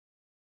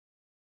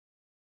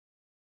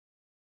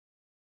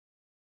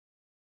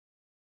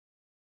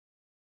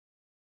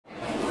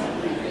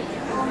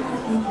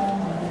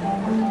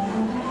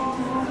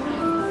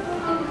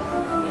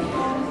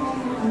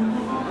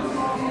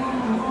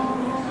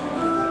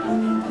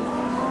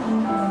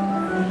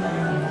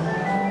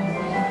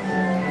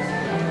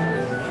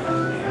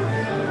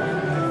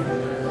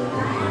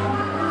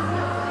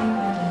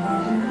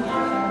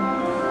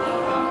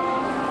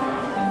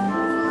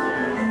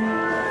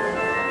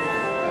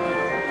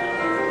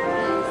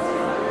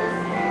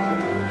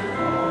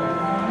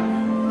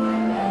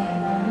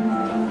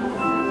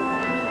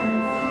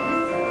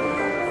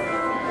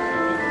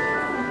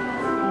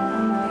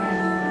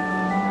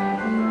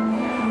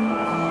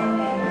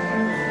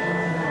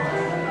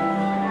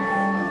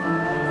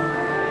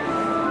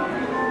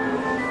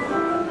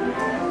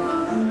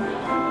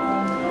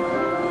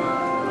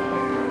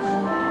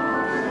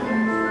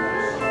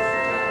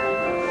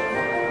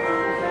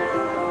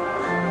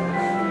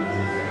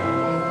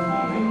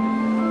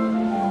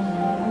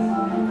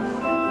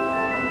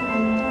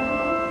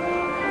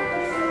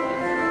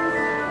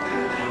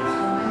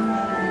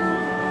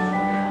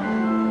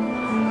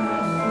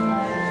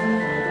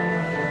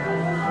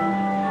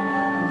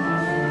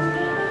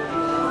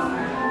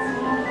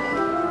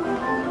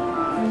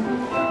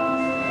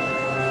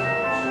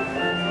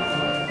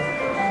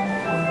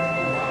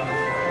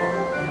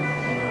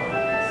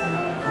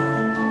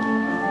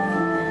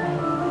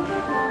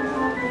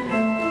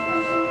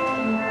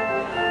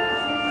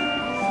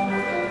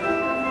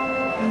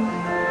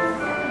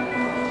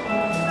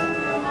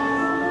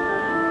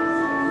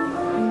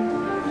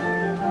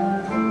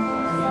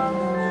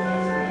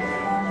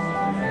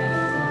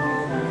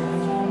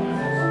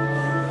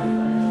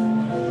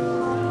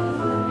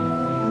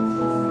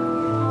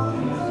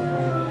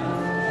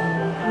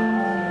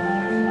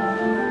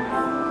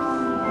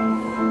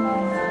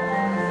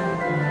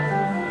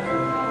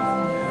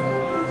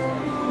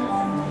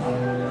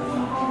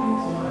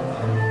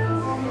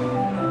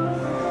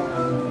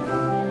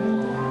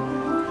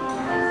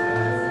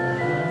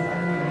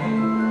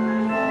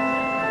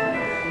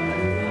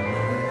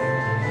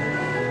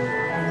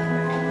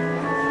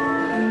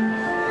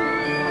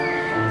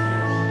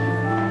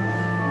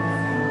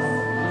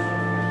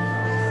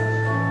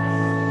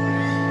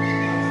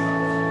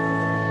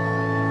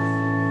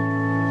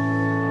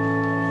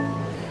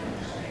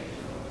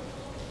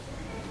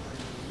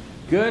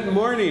Good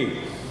morning.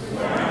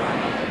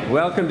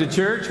 Welcome to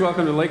church.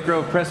 Welcome to Lake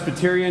Grove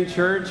Presbyterian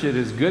Church. It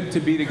is good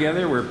to be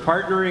together. We're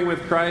partnering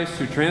with Christ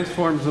who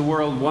transforms the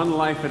world one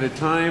life at a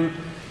time.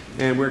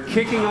 And we're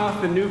kicking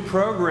off the new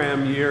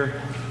program year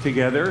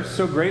together.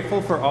 So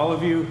grateful for all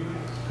of you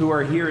who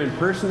are here in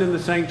person in the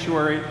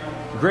sanctuary.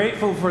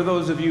 Grateful for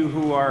those of you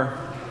who are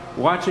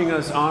watching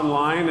us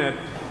online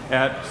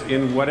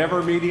in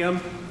whatever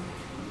medium.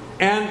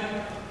 And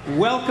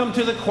welcome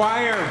to the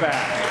choir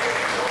back.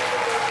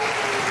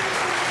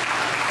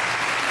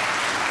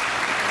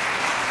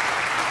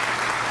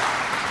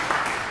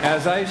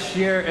 As I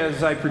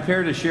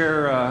prepare to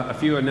share a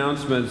few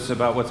announcements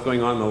about what's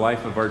going on in the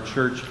life of our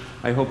church,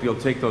 I hope you'll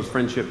take those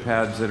friendship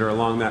pads that are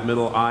along that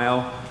middle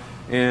aisle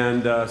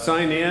and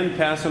sign in,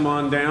 pass them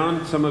on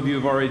down. Some of you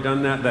have already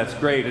done that. That's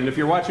great. And if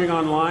you're watching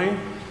online,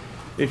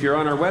 if you're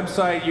on our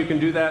website, you can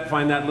do that.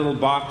 Find that little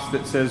box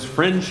that says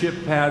friendship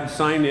pad,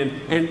 sign in.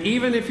 And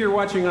even if you're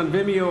watching on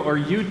Vimeo or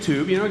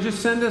YouTube, just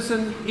send us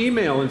an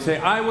email and say,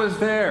 I was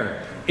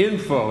there,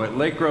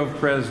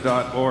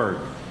 info@lakegrovepres.org.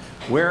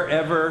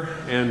 Wherever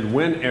and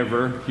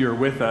whenever you're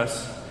with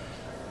us,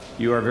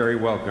 you are very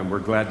welcome. We're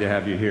glad to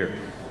have you here.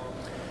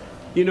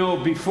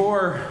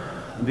 Before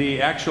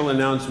the actual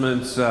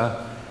announcements, it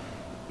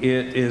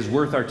is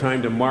worth our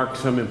time to mark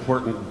some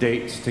important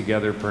dates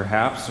together,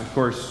 perhaps. Of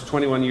course,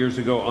 21 years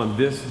ago on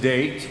this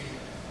date,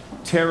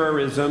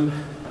 terrorism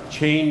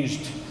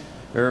changed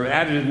or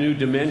added a new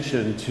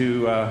dimension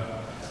to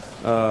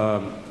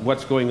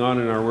what's going on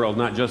in our world,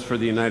 not just for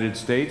the United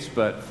States,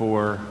 but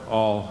for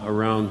all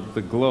around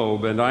the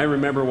globe. And I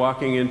remember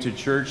walking into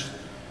church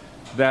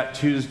that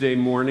Tuesday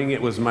morning.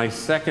 It was my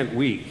second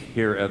week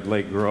here at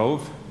Lake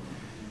Grove.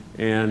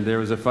 And there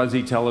was a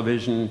fuzzy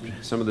television.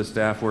 Some of the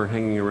staff were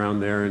hanging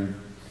around there. And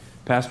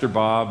Pastor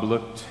Bob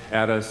looked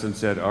at us and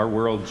said, our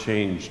world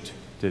changed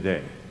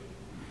today.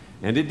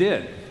 And it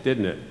did,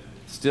 didn't it?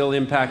 Still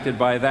impacted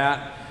by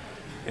that.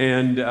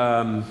 And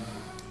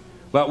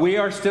but we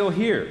are still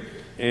here.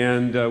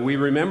 And we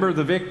remember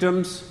the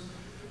victims,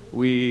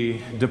 we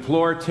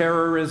deplore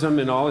terrorism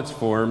in all its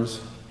forms,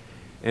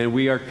 and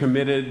we are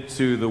committed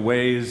to the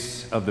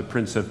ways of the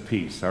Prince of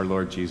Peace, our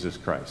Lord Jesus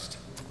Christ.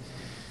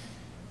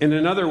 In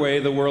another way,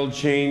 the world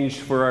changed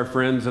for our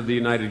friends of the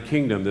United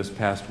Kingdom this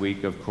past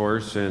week, of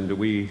course, and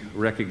we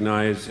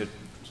recognize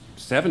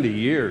 70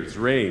 years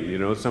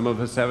reign. Some of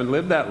us haven't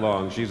lived that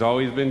long. She's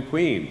always been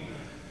queen.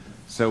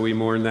 So we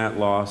mourn that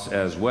loss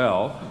as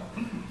well.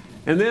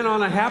 And then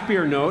on a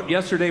happier note,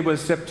 yesterday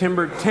was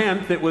September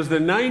 10th. It was the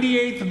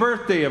 98th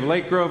birthday of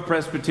Lake Grove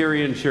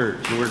Presbyterian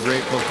Church, and we're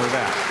grateful for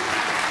that.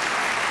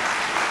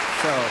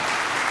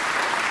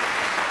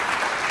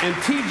 And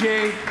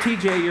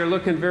TJ, you're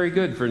looking very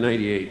good for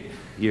 98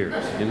 years,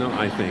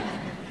 I think.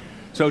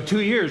 So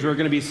 2 years, we're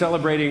going to be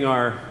celebrating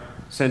our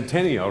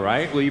Centennial,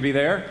 right? Will you be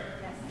there?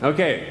 Yes.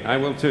 Okay, I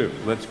will too.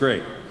 That's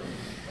great.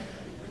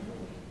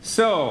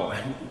 So,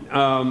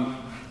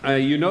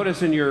 you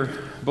notice in your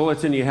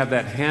bulletin you have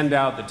that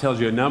handout that tells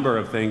you a number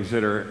of things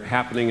that are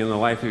happening in the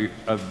life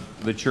of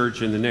the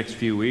church in the next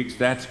few weeks.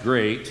 That's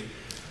great.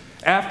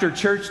 After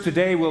church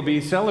today, we'll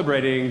be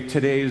celebrating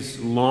today's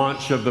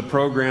launch of the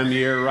program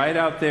year right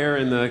out there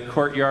in the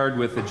courtyard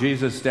with the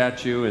Jesus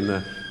statue and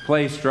the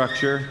play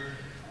structure.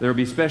 There will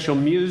be special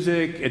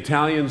music,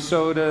 Italian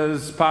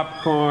sodas,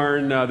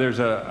 popcorn. There's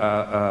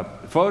a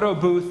photo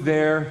booth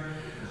there.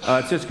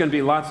 It's just going to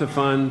be lots of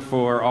fun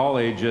for all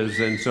ages.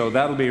 And so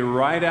that'll be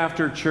right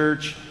after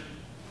church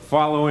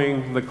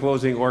following the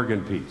closing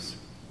organ piece.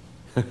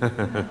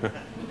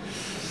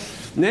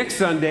 Next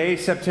Sunday,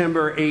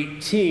 September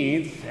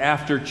 18th,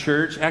 after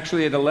church,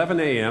 actually at 11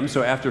 a.m.,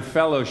 so after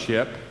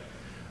fellowship,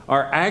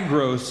 our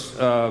Agros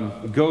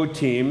Go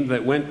team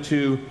that went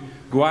to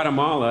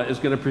Guatemala is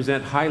going to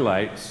present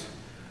highlights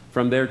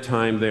from their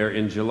time there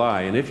in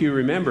July. And if you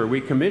remember,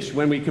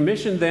 when we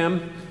commissioned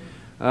them,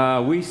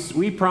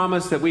 we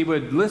promised that we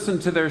would listen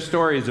to their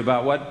stories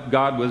about what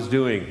God was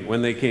doing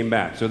when they came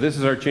back. So this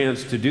is our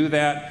chance to do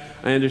that.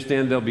 I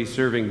understand they'll be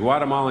serving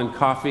Guatemalan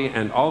coffee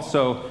and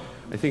also,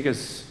 I think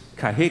it's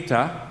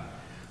cajeta,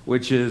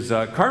 which is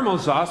caramel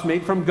sauce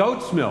made from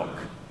goat's milk.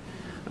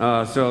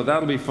 So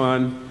that'll be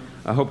fun.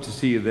 I hope to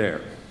see you there.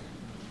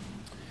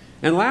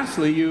 And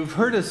lastly, you've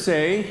heard us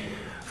say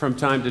from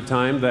time to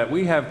time that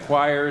we have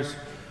choirs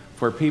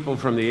for people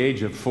from the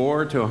age of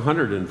 4 to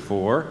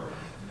 104.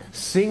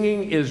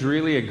 Singing is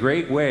really a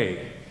great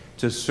way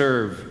to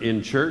serve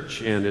in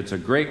church, and it's a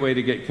great way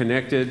to get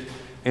connected.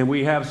 And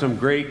we have some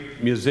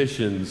great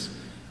musicians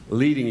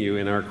leading you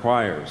in our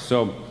choirs.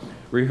 So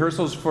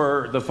rehearsals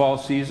for the fall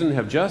season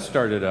have just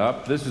started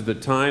up. This is the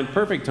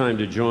perfect time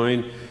to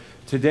join.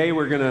 Today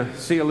we're going to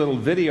see a little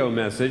video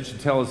message to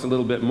tell us a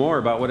little bit more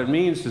about what it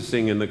means to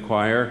sing in the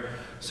choir.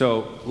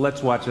 So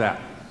let's watch that.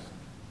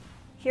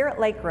 Here at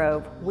Lake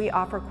Grove, we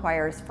offer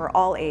choirs for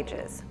all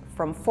ages,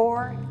 from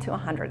 4 to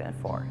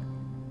 104.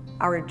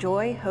 Our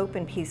Joy, Hope,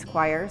 and Peace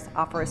choirs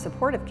offer a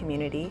supportive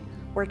community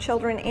where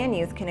children and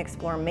youth can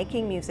explore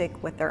making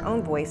music with their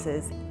own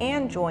voices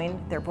and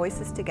join their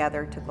voices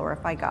together to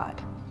glorify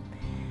God.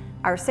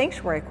 Our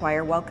Sanctuary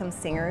Choir welcomes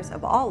singers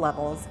of all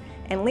levels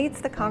and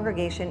leads the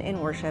congregation in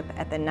worship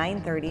at the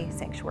 9:30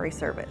 Sanctuary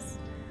service.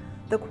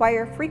 The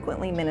choir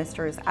frequently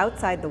ministers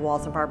outside the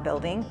walls of our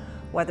building,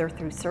 whether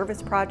through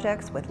service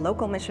projects with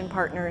local mission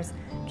partners,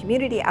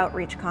 community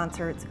outreach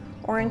concerts,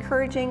 or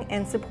encouraging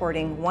and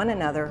supporting one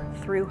another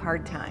through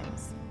hard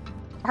times.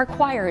 Our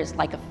choir is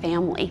like a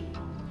family.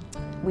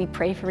 We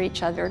pray for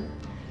each other,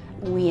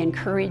 we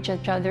encourage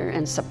each other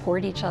and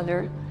support each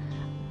other.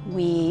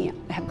 We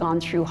have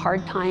gone through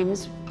hard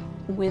times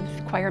with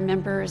choir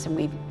members, and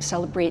we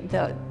celebrate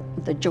the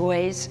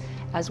joys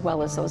as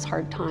well as those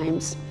hard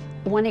times.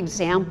 One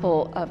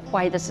example of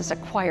why this is a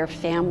choir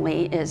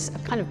family is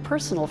kind of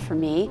personal for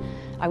me.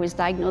 I was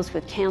diagnosed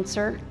with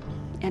cancer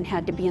and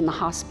had to be in the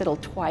hospital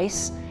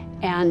twice,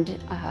 and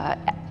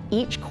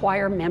each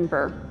choir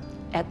member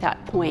at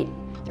that point,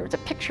 there was a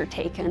picture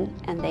taken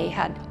and they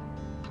had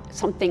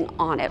something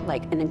on it,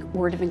 like a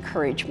word of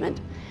encouragement.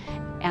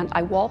 And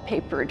I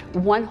wallpapered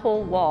one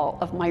whole wall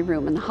of my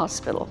room in the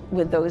hospital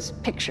with those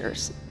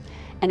pictures.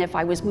 And if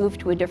I was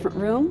moved to a different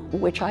room,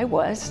 which I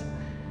was,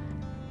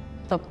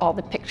 all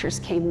the pictures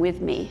came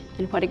with me.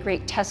 And what a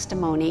great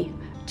testimony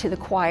to the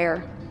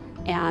choir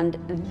and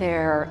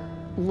their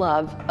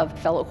love of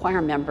fellow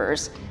choir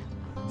members.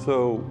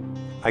 So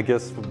I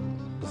guess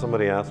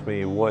somebody asked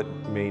me what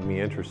made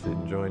me interested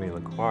in joining the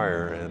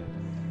choir, and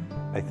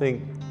I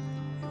think,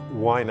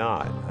 why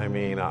not? I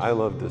mean, I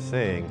love to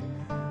sing.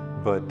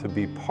 But to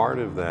be part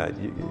of that,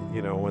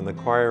 you know, when the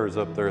choir is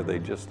up there, they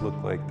just look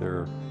like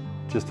they're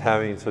just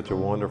having such a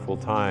wonderful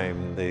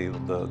time. The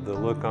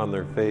look on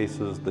their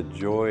faces, the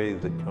joy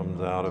that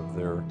comes out of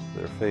their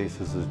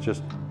faces is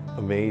just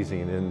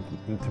amazing. And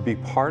to be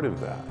part of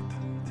that,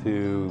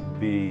 to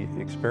be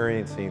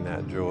experiencing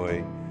that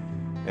joy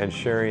and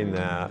sharing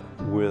that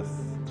with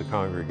the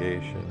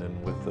congregation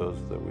and with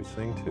those that we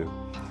sing to.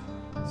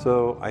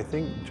 So I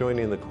think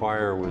joining the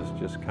choir was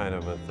just kind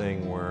of a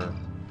thing where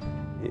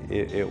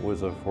it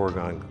was a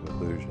foregone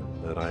conclusion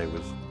that I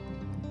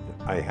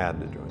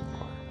had to join the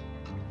choir.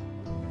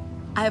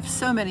 I have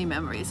so many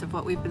memories of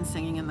what we've been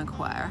singing in the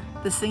choir.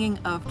 The singing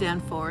of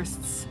Dan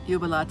Forrest's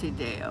Jubilate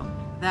Deo.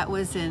 That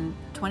was in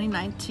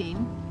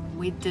 2019.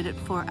 We did it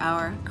for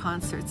our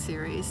concert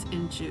series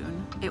in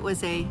June. It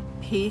was a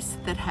piece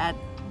that had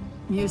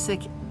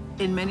music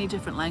in many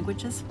different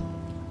languages,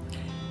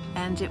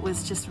 and it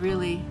was just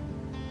really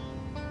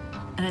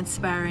an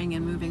inspiring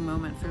and moving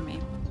moment for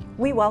me.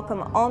 We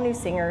welcome all new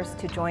singers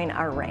to join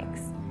our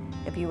ranks.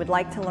 If you would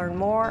like to learn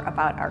more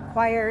about our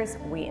choirs,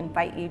 we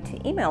invite you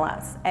to email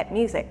us at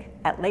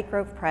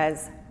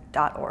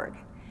music@lakegrovepres.org.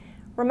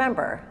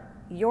 Remember,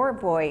 your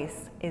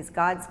voice is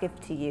God's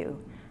gift to you,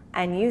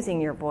 and using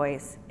your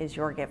voice is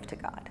your gift to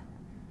God.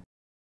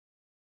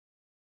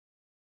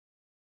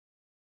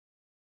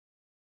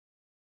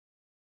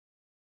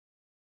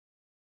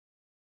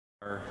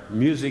 Our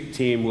music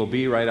team will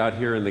be right out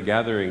here in the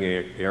gathering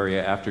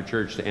area after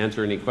church to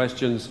answer any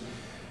questions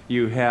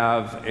you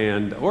have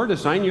or to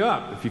sign you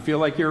up if you feel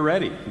like you're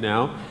ready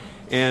now.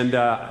 And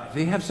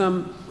they have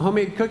some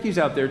homemade cookies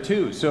out there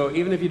too, so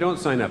even if you don't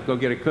sign up, go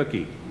get a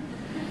cookie.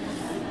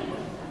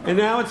 And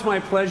now it's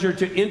my pleasure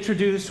to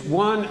introduce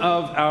one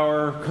of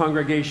our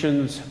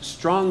congregation's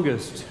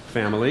strongest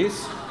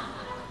families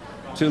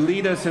to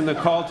lead us in the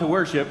call to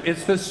worship.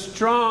 It's the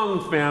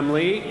Strong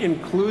family,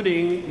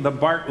 including the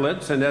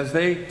Bartletts. And as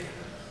they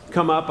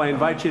come up, I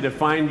invite you to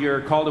find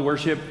your call to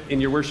worship in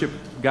your worship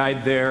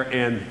guide there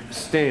and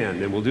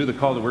stand, and we'll do the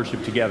call to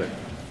worship together.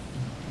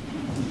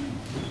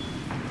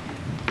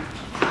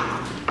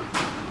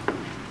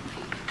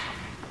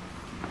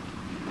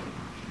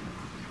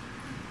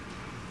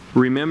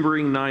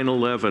 Remembering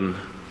 9/11,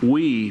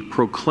 we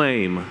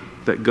proclaim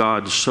that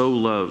God so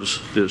loves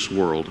this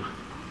world.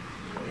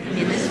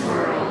 In this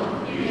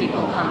world,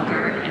 people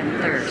hunger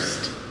and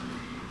thirst.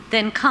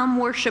 Then come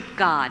worship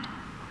God,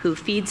 who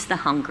feeds the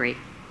hungry.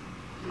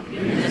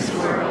 In this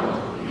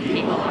world,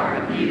 people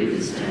are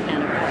abused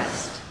and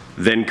oppressed.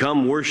 Then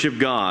come worship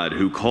God,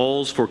 who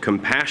calls for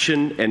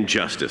compassion and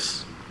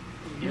justice.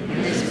 In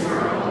this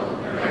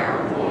world, there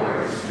are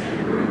wars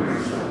and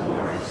rumors of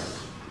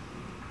wars.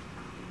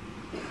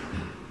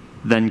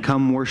 Then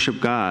come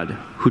worship God,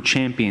 who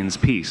champions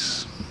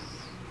peace.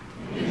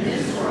 In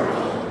this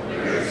world,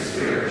 there is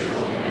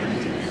spiritual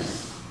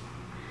emptiness.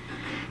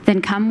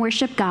 Then come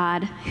worship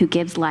God, who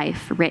gives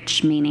life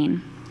rich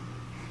meaning.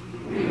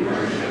 We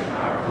worship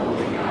our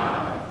holy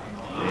God.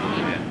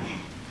 Amen.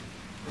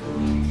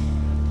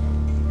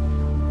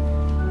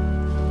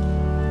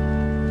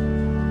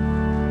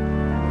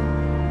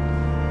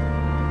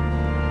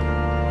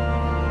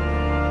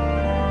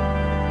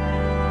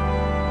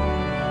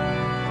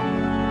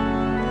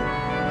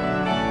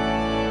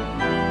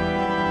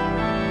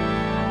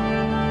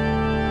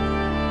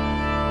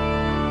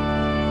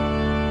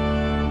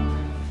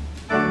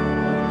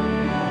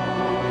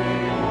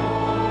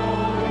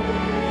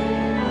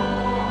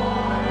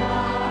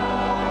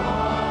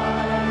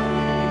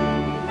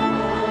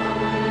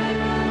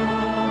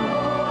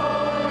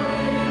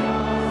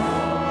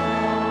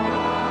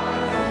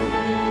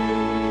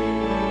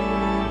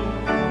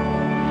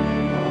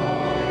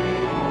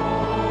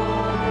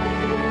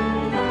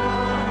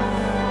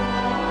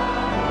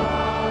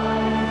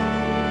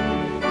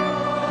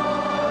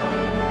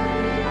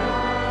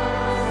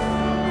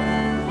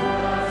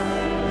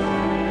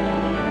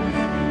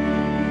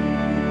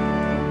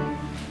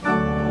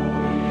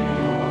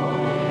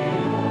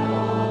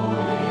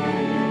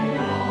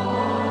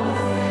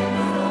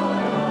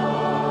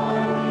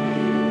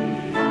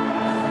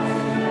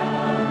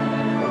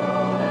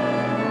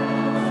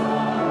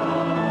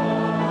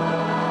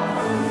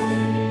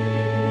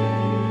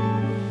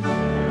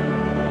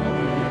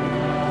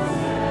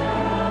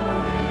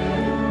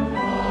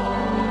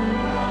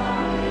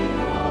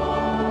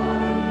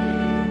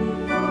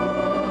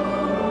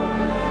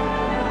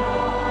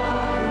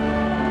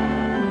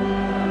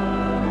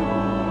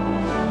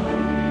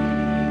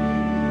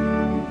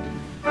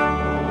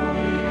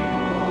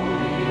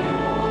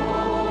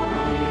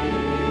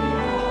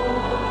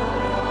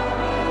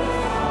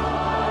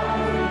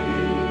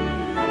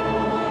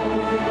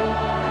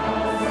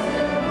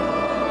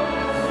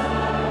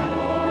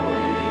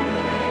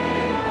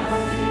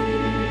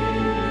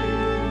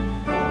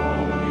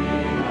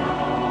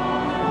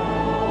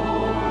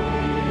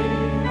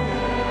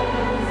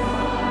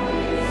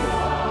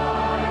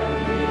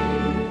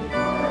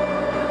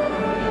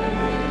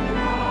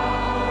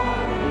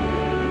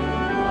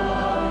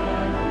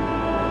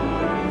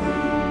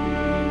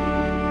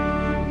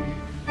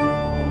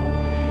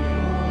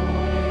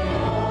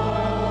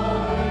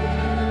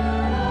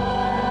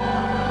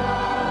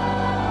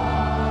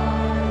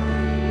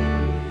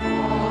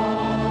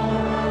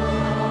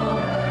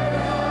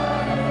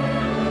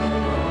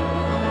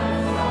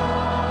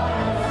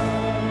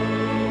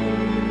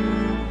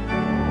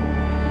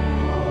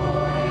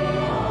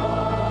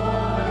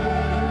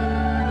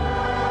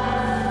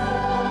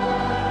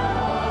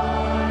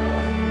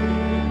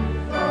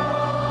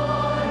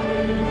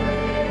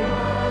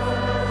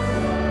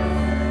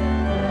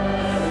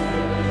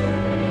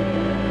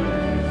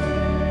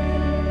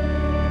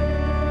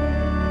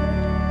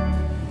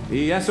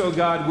 Yes, O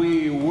God,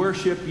 we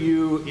worship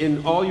you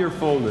in all your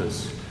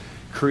fullness,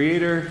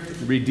 Creator,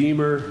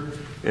 Redeemer,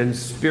 and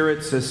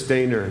Spirit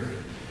Sustainer.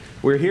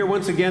 We're here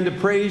once again to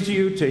praise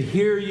you, to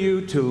hear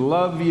you, to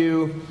love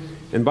you,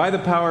 and by the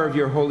power of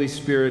your Holy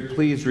Spirit,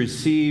 please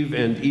receive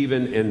and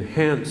even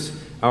enhance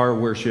our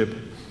worship.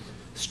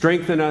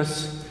 Strengthen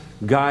us,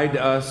 guide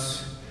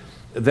us,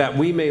 that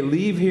we may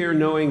leave here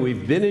knowing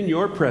we've been in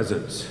your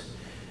presence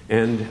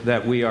and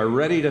that we are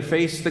ready to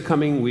face the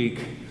coming week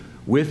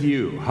with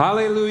you.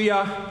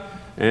 Hallelujah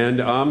and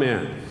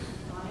amen.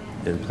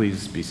 And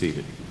please be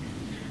seated.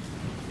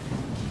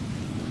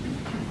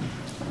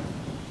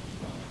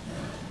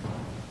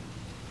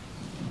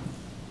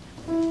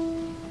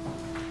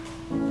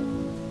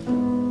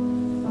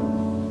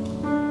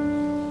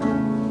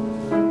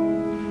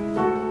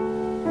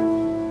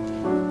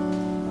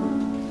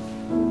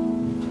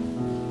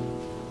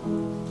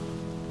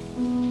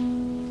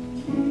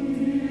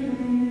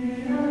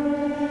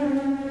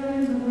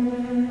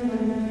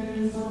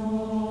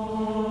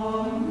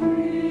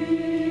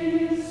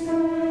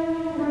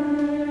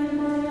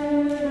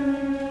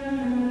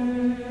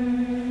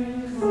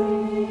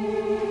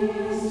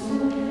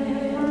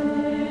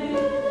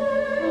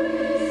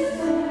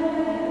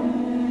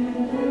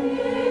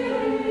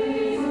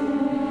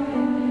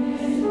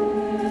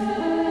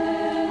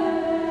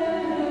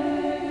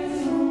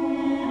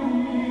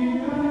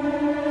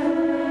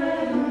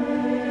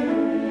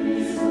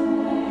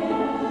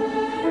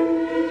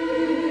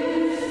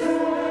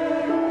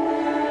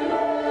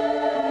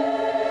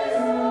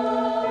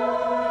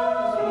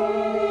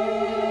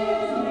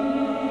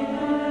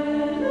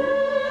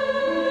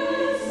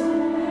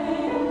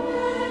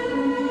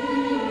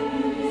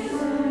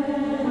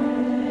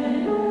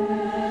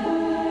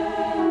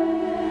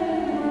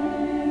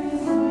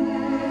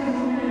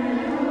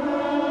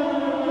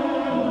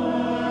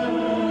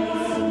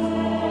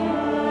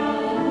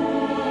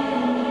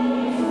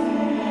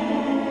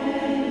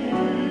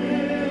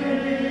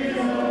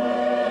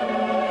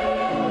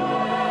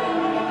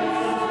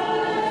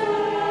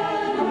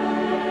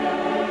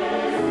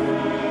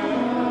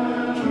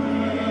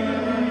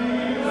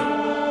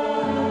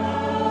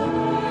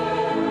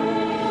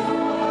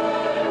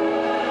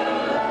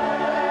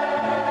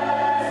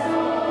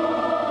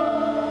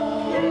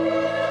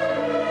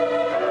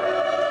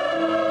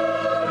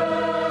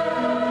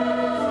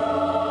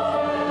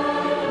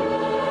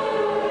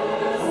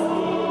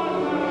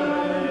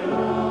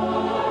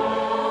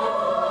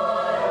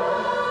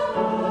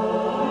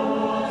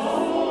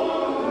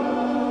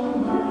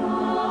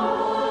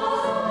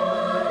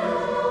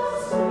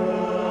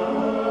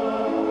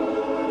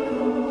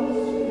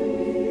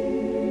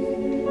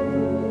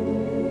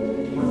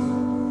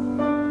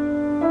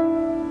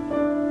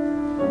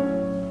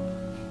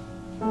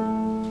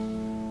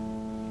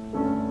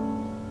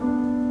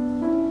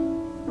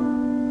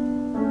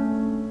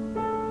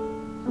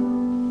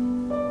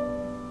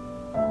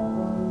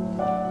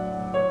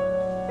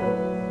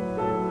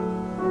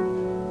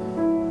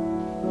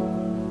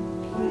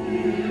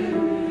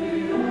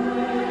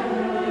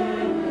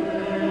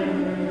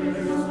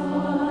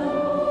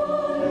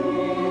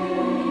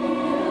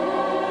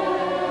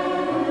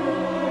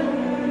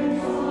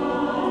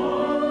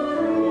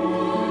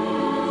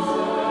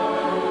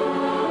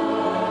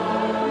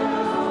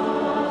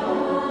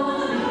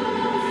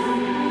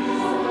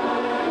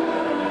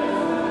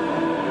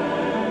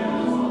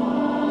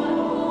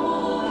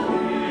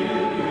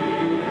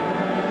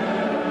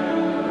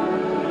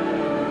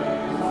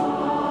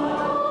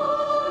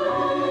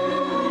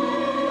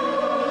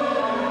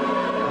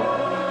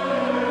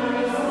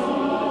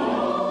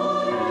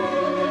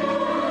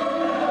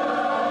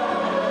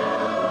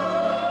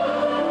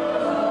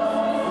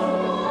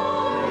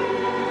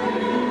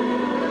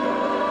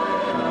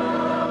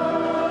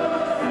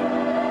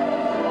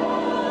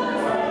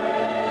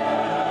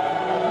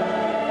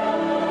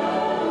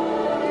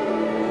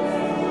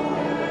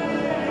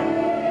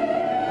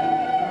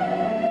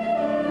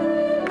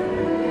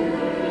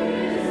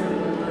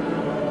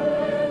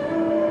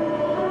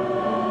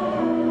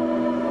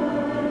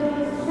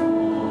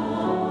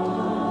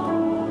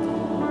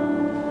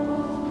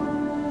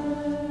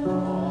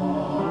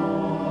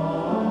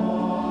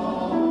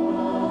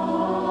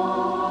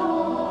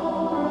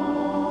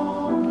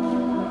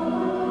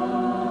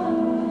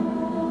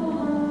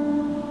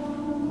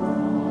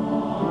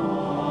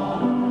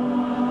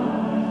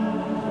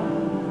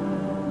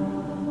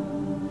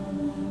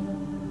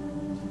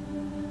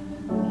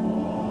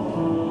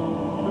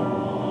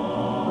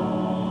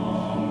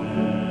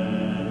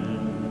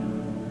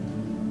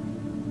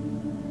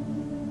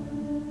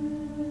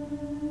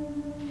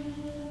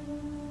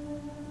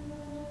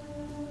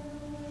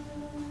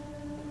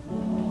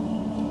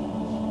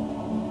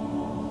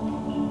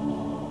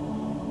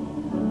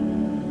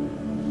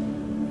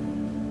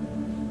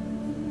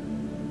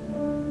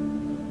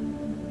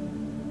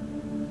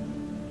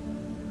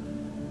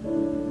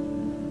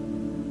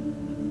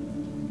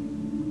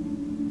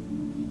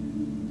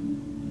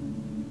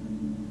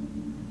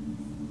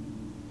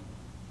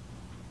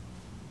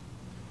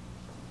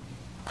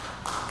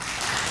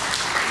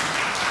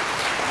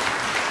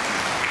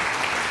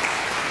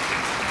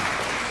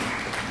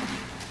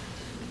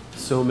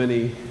 so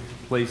many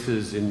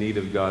places in need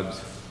of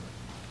God's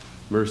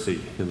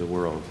mercy in the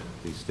world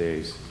these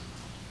days.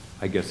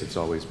 I guess it's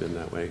always been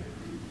that way.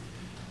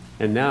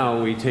 And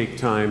now we take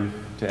time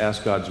to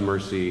ask God's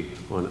mercy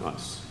on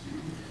us.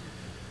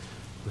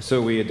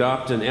 So we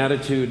adopt an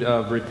attitude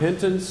of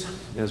repentance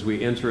as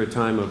we enter a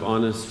time of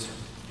honest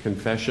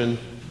confession.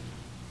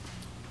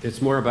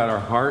 It's more about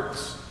our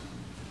hearts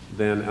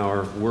than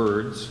our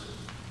words.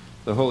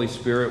 The Holy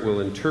Spirit will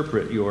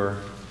interpret your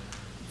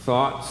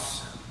thoughts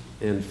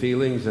and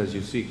feelings as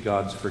you seek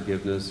God's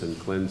forgiveness and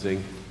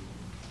cleansing.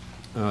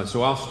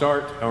 So I'll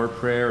start our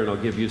prayer and I'll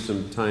give you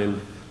some time,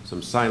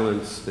 some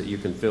silence that you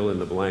can fill in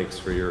the blanks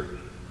for your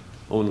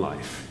own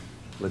life.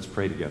 Let's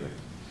pray together.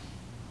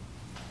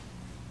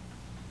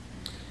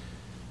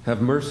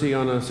 Have mercy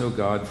on us, O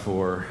God,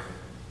 for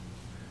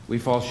we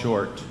fall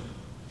short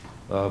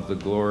of the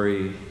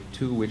glory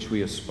to which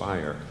we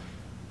aspire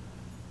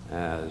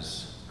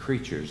as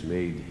creatures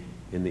made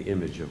in the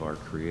image of our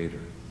Creator.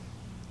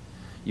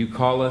 You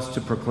call us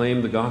to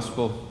proclaim the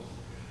gospel,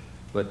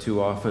 but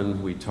too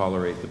often we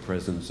tolerate the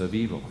presence of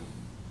evil.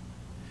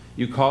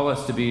 You call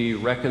us to be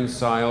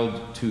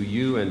reconciled to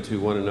you and to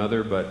one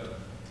another, but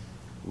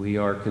we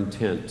are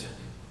content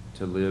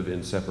to live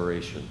in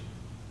separation.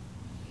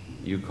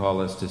 You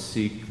call us to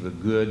seek the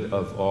good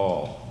of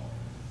all,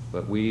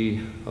 but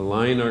we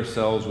align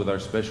ourselves with our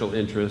special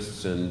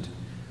interests and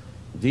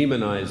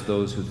demonize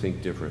those who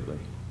think differently.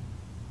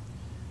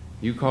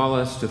 You call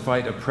us to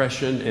fight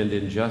oppression and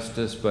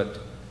injustice, but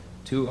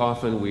too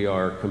often we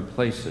are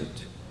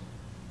complacent,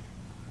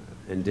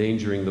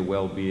 endangering the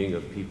well-being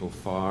of people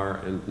far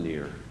and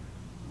near.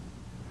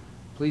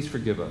 Please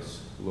forgive us,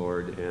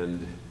 Lord,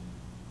 and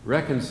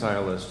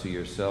reconcile us to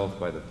yourself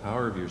by the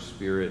power of your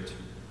Spirit.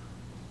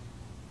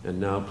 And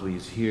now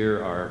please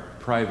hear our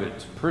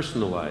private,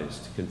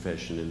 personalized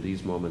confession in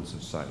these moments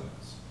of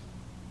silence.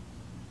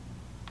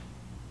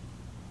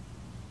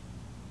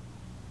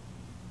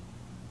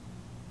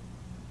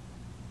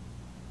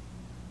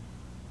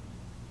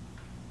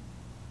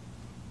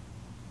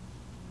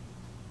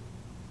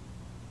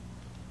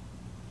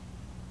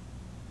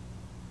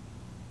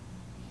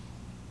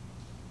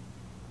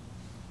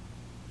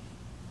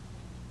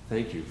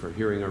 Thank you for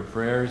hearing our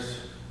prayers,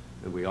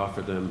 and we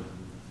offer them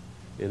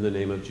in the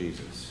name of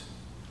Jesus.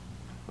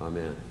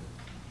 Amen.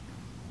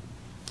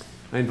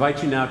 I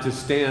invite you now to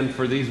stand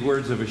for these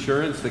words of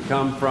assurance that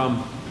come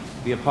from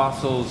the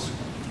apostles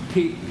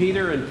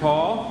Peter and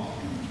Paul.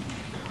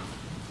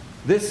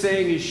 This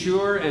saying is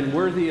sure and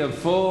worthy of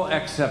full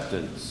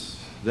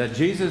acceptance, that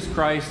Jesus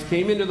Christ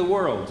came into the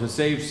world to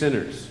save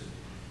sinners,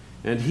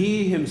 and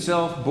he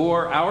himself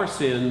bore our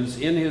sins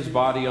in his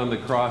body on the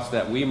cross,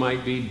 that we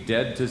might be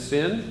dead to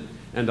sin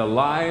and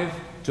alive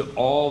to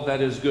all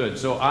that is good.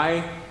 So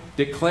I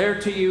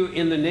declare to you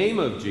in the name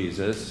of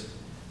Jesus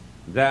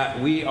that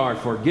we are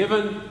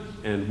forgiven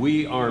and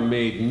we are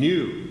made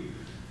new.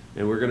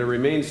 And we're going to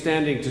remain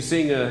standing to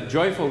sing a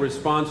joyful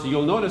response.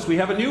 You'll notice we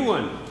have a new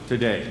one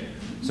today.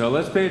 So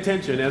let's pay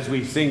attention as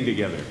we sing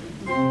together.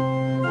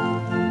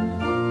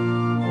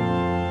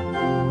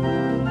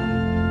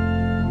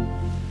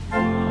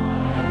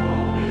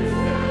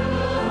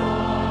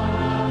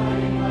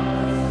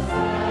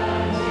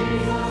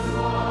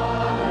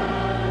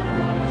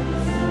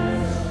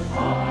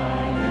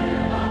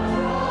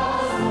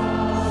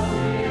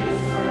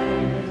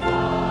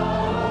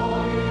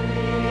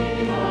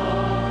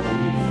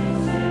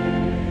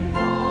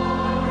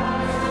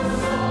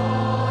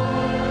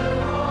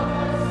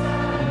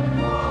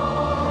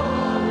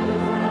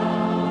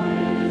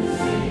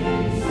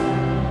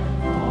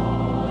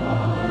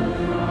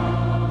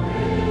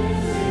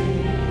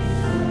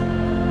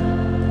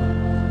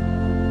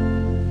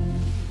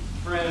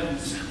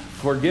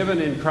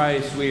 Forgiven in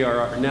Christ, we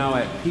are now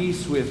at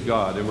peace with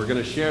God, and we're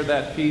going to share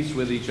that peace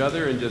with each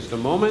other in just a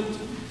moment.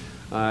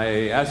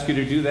 I ask you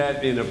to do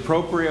that in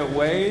appropriate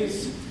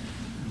ways,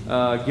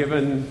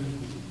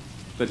 given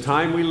the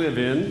time we live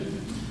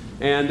in,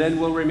 and then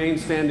we'll remain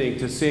standing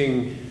to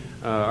sing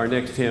our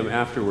next hymn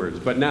afterwards.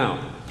 But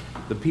now,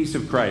 the peace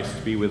of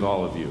Christ be with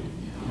all of you.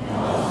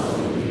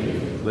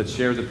 Let's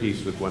share the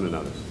peace with one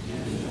another.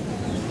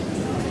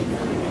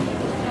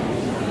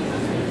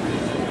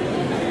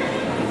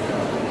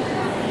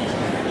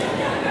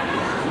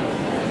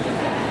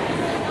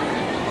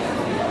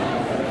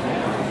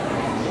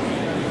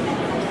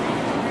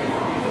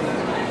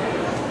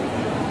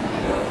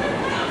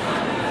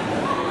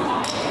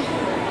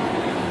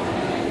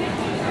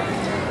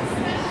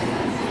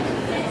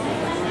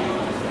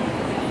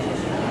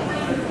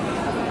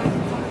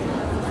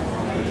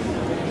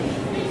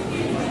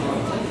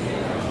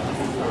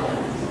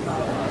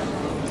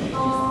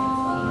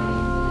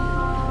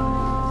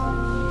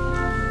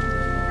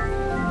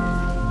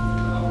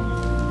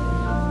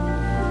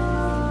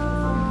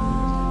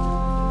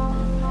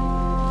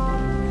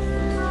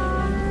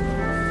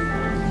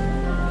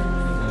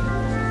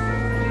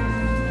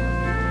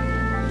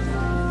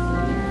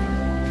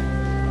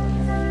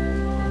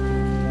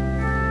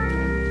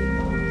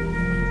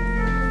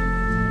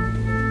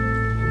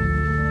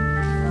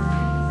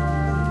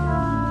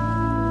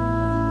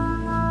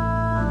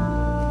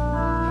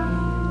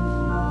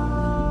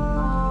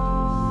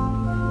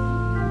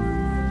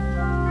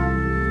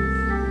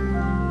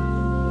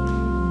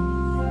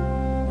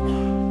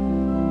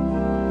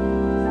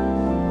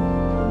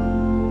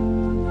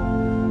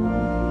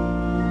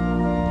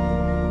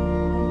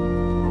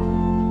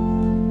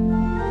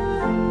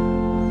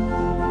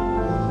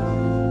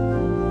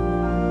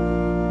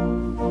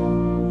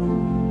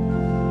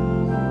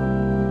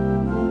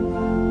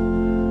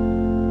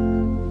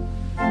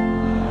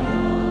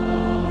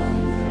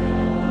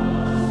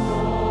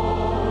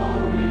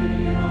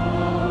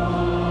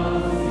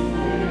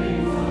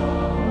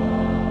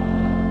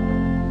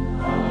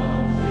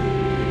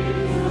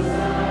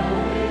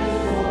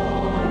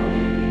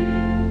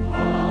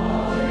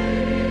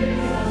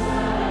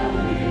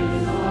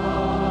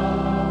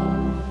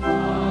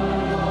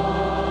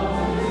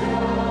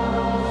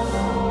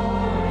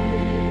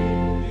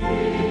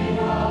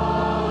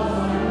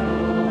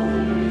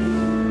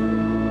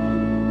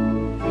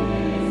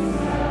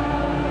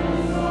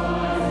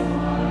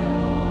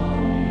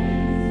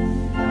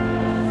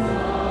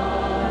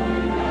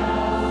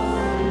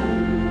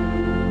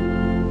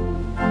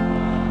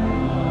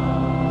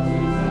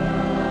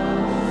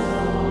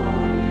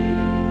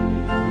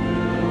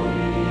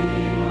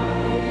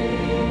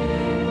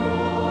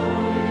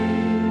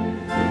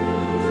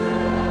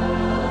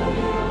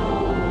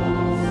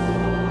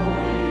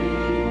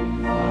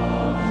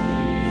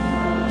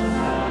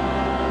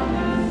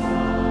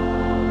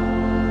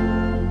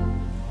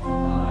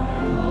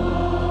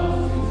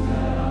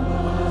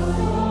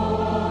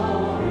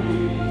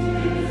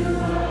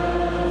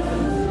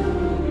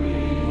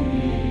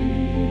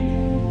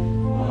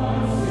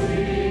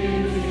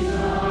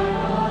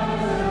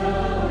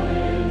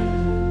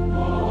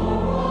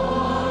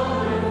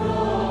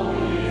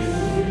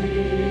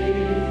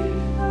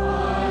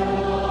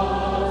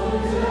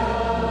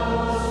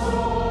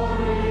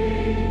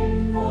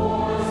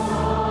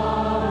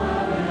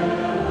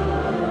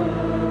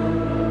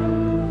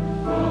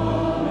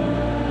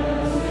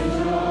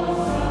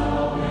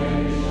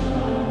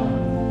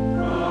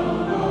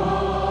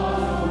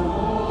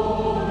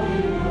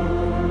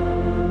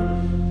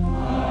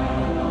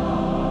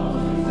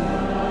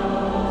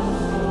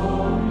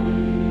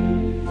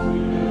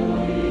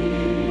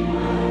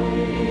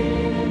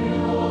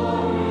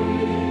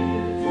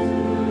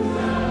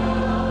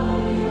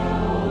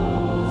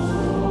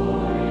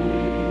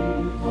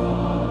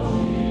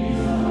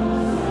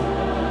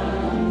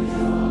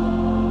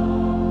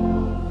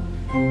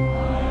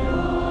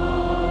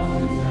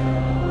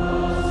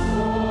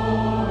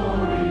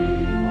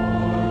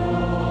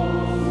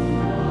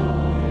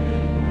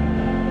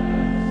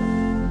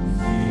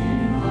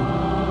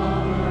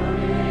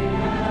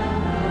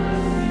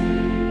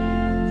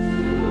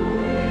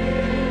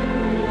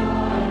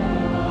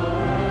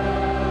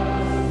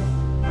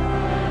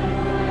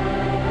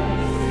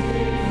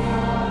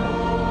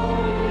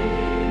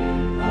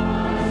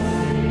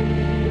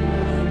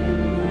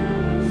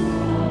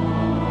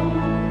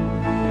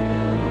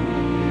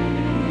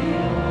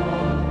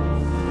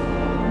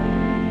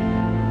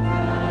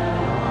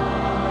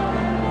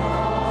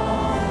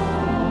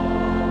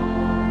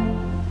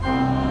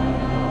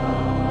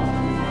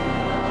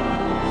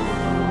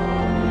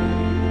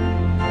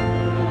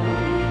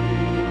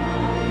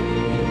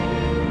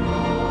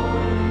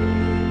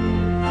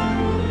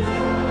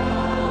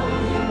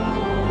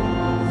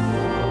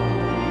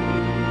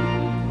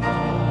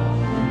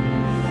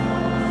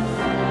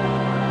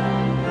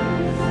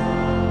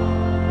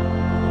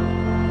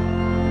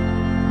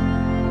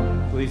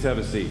 please have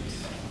a seat.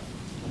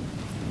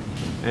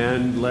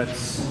 And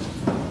let's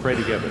pray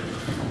together.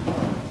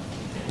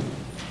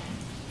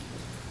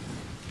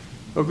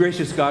 Oh,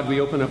 gracious God,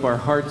 we open up our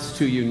hearts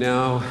to you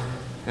now,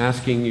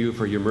 asking you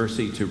for your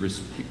mercy to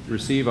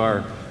receive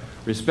our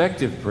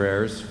respective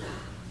prayers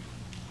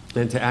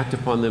and to act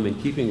upon them in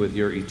keeping with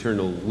your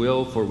eternal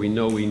will, for we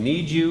know we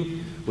need you.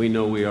 We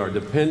know we are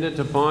dependent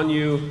upon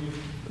you.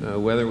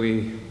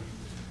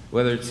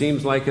 Whether it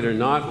seems like it or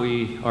not,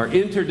 we are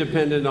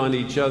interdependent on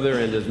each other,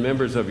 and as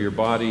members of your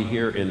body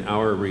here in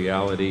our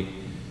reality,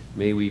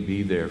 may we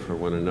be there for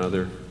one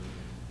another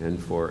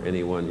and for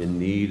anyone in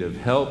need of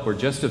help or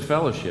just of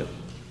fellowship.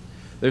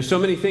 There's so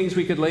many things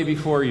we could lay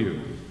before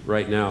you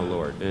right now,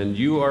 Lord, and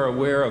you are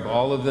aware of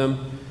all of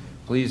them.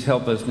 Please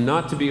help us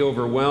not to be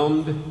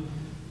overwhelmed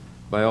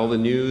by all the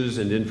news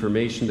and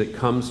information that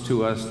comes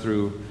to us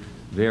through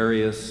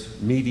various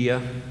media,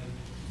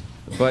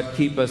 but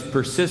keep us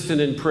persistent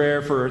in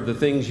prayer for the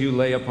things you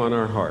lay upon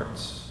our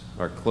hearts,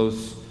 our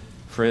close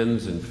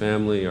friends and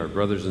family, our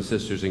brothers and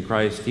sisters in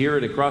Christ here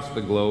and across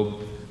the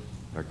globe,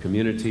 our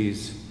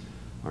communities,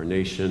 our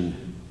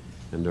nation,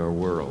 and our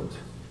world.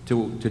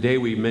 Today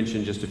we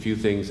mentioned just a few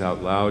things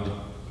out loud.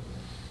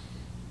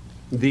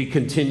 The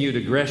continued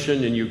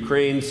aggression in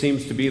Ukraine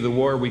seems to be the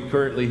war we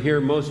currently hear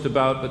most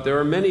about, but there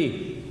are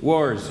many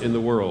wars in the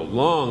world,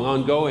 long,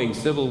 ongoing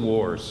civil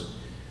wars,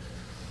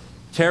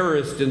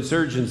 terrorist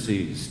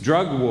insurgencies,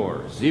 drug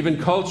wars, even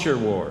culture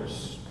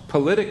wars,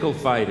 political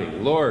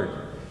fighting. Lord,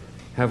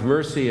 have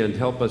mercy and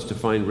help us to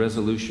find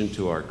resolution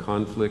to our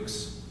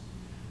conflicts,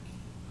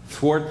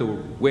 thwart the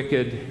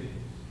wicked,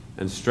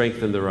 and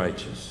strengthen the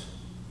righteous.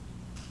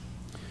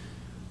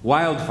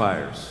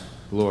 Wildfires,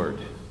 Lord,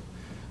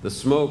 the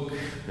smoke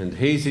and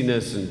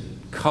haziness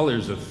and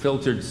colors of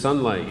filtered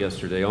sunlight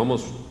yesterday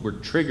almost were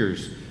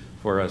triggers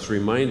for us,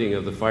 reminding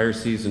of the fire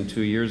season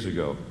 2 years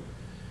ago.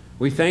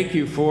 We thank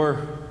you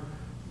for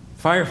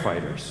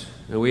firefighters,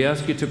 and we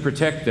ask you to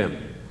protect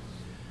them.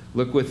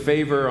 Look with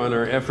favor on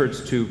our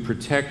efforts to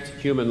protect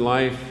human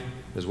life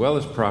as well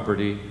as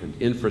property and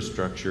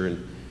infrastructure,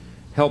 and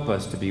help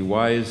us to be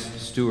wise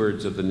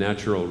stewards of the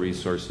natural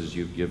resources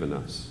you've given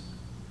us.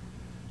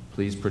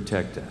 Please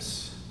protect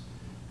us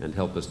and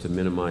help us to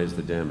minimize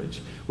the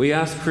damage. We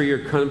ask for your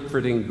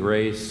comforting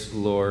grace,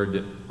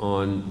 Lord,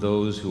 on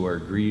those who are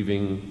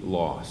grieving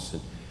loss.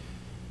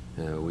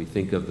 We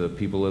think of the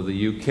people of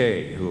the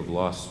UK who have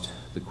lost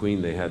the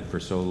queen they had for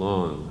so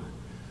long.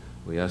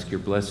 We ask your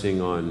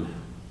blessing on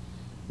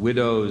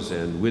widows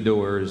and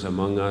widowers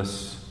among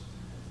us,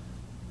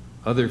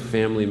 other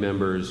family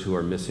members who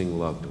are missing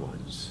loved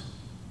ones.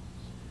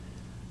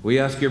 We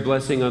ask your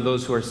blessing on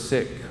those who are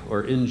sick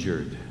or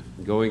injured,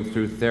 going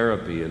through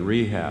therapy and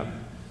rehab.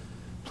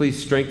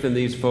 Please strengthen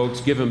these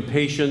folks, give them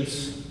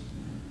patience.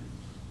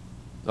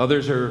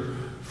 Others are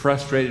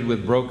frustrated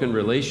with broken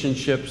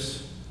relationships.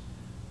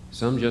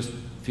 Some just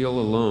feel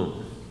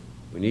alone.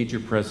 We need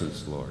your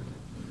presence, Lord.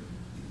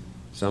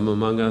 Some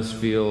among us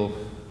feel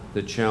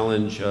the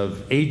challenge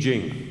of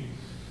aging,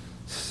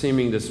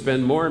 seeming to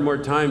spend more and more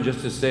time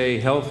just to stay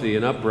healthy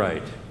and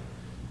upright.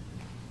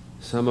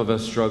 Some of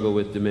us struggle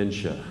with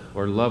dementia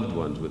or loved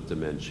ones with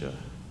dementia.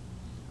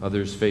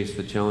 Others face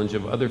the challenge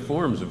of other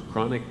forms of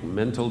chronic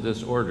mental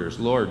disorders.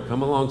 Lord,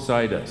 come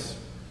alongside us.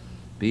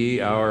 Be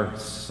our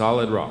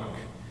solid rock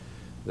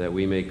that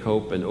we may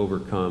cope and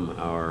overcome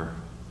our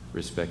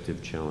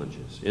respective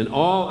challenges. In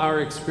all our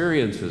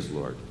experiences,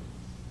 Lord,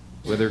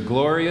 whether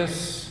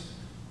glorious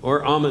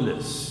or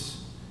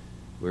ominous,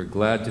 we're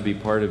glad to be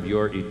part of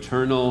your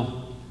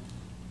eternal,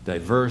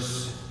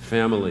 diverse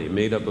family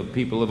made up of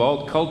people of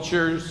all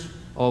cultures,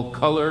 all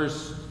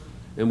colors,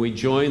 and we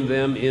join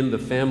them in the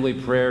family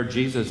prayer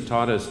Jesus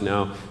taught us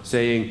now,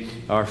 saying,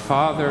 Our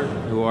Father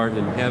who art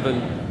in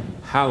heaven,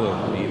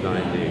 hallowed be thy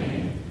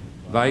name.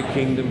 Thy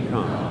kingdom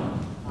come,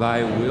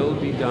 thy will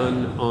be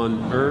done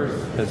on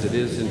earth as it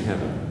is in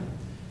heaven.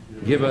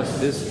 Give us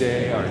this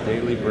day our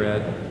daily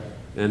bread,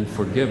 and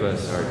forgive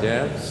us our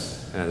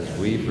debts as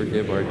we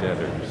forgive our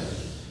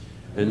debtors.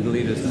 And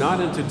lead us not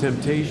into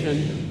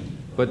temptation,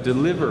 but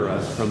deliver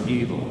us from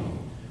evil.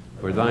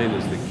 For thine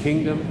is the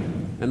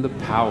kingdom and the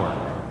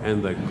power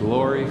and the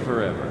glory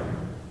forever.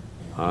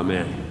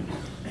 Amen.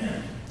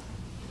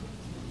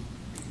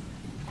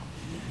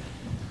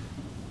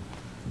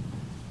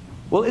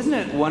 Well, isn't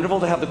it wonderful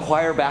to have the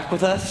choir back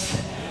with us?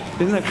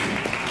 Isn't it?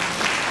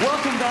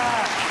 Welcome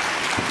back.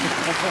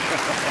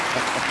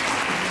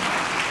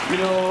 You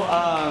know,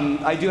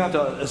 I do have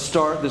to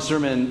start the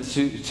sermon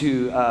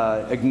to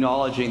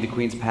acknowledging the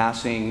Queen's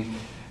passing,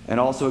 and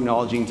also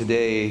acknowledging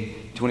today,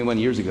 21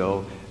 years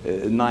ago,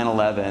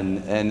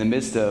 9/11, in the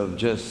midst of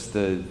just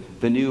the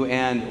new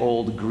and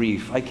old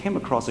grief. I came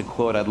across a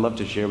quote I'd love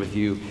to share with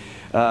you.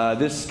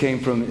 This came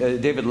from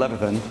David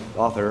Levithan,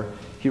 author.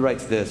 He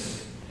writes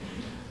this: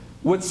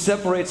 what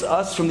separates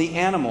us from the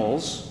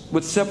animals,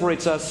 what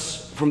separates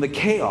us from the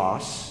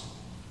chaos,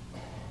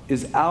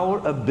 is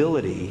our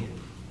ability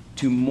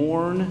to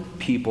mourn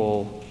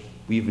people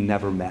we've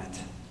never met.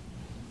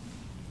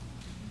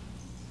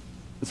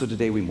 And so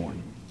today we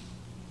mourn.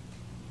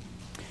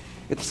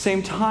 At the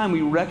same time,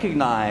 we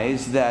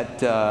recognize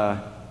that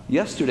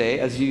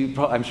yesterday,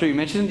 I'm sure you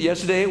mentioned,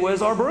 yesterday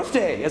was our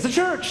birthday as a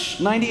church,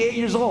 98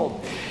 years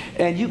old.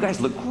 And you guys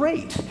look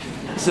great.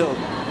 So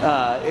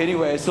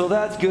anyway, so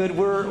that's good.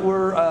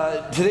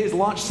 Today's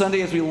launch Sunday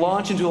as we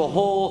launch into a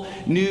whole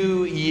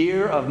new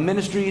year of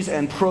ministries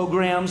and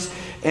programs.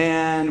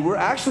 And we're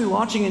actually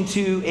launching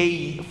into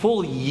a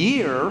full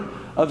year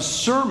of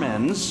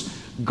sermons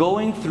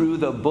going through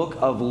the book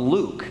of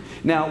Luke.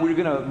 Now, we're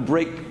going to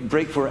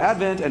break for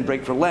Advent and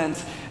break for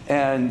Lent.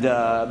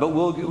 But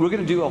we're going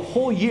to do a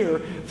whole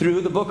year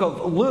through the book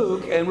of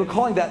Luke, and we're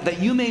calling that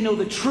you may know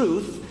the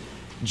truth,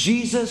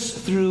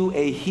 Jesus through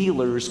a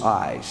healer's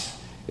eyes.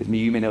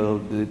 You may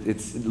know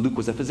Luke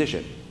was a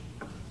physician.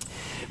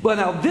 But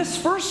now this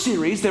first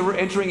series that we're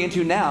entering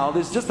into now,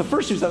 this is just the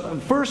first series.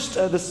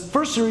 This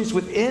first series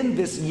within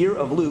this year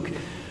of Luke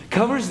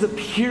covers the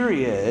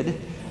period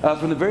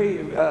from the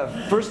very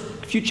first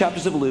few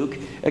chapters of Luke.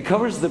 It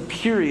covers the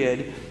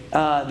period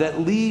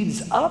that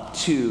leads up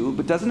to,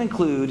 but doesn't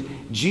include,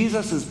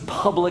 Jesus'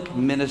 public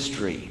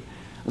ministry.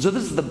 So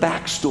this is the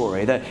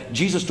backstory, that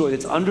Jesus story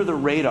that's under the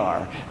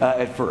radar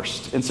at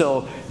first. And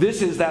so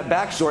this is that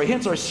backstory.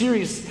 Hence our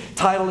series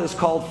title is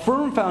called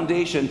Firm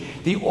Foundation,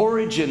 the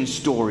Origin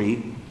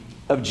Story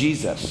of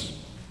Jesus.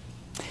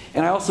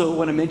 And I also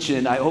want to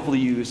mention, hopefully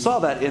you saw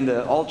that in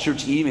the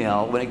all-church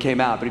email when it came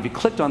out, but if you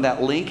clicked on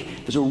that link,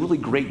 there's a really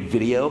great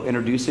video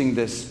introducing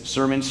this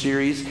sermon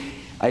series.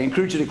 I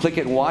encourage you to click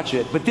it and watch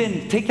it, but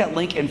then take that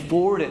link and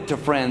forward it to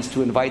friends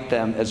to invite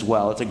them as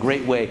well. It's a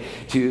great way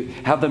to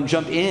have them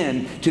jump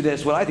in to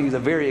this, what I think is a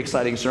very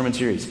exciting sermon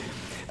series.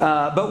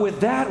 But with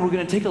that, we're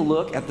going to take a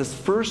look at this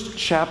first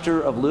chapter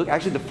of Luke,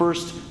 actually the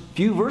first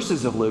few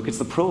verses of Luke. It's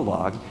the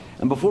prologue.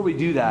 And before we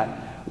do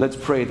that, let's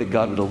pray that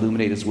God would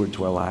illuminate his word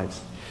to our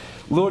lives.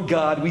 Lord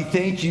God, we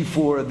thank you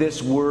for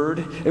this word,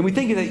 and we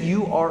thank you that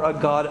you are a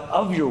God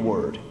of your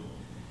word.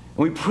 And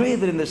we pray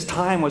that in this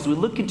time, as we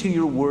look into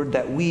your word,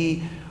 that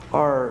we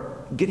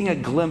are getting a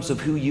glimpse of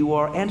who you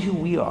are and who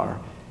we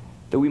are,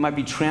 that we might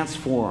be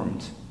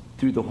transformed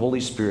through the Holy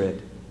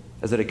Spirit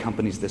as it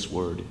accompanies this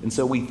word. And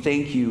so we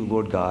thank you,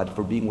 Lord God,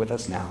 for being with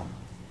us now.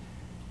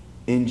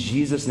 In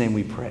Jesus' name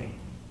we pray.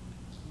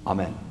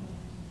 Amen.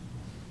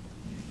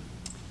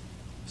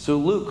 So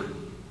Luke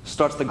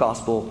starts the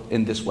gospel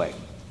in this way.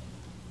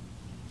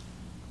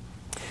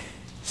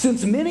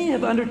 Since many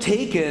have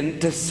undertaken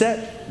to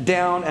set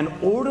down an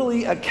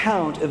orderly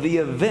account of the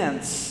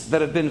events that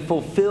have been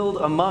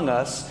fulfilled among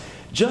us,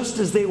 just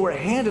as they were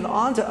handed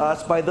on to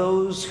us by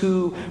those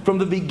who, from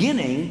the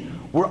beginning,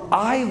 were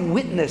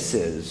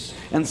eyewitnesses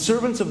and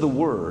servants of the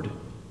word,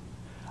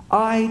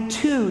 I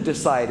too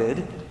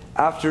decided,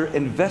 after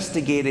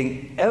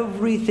investigating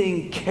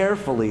everything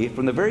carefully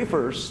from the very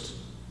first,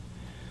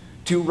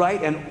 to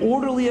write an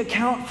orderly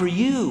account for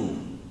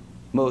you,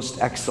 most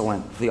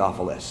excellent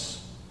Theophilus,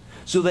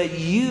 so that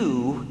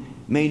you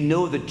may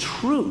know the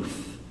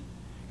truth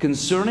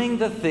concerning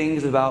the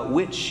things about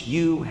which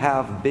you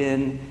have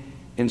been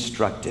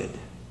instructed.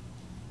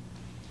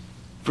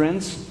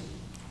 Friends,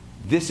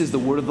 this is the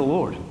word of the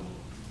Lord.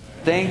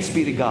 Thanks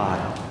be to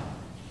God.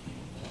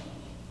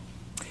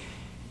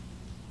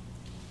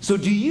 So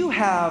do you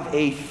have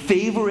a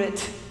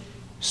favorite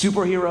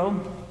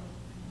superhero?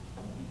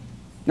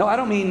 No, I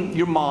don't mean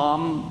your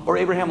mom or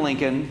Abraham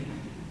Lincoln.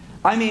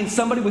 I mean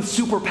somebody with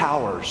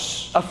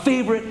superpowers, a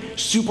favorite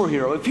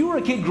superhero. If you were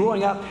a kid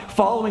growing up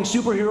following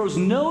superheroes,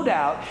 no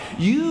doubt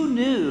you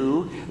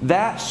knew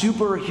that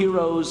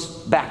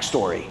superhero's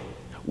backstory.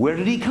 Where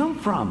did he come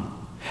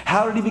from?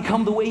 How did he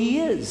become the way he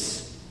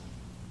is?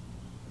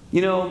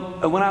 You know,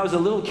 when I was a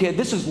little kid,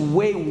 this is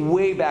way,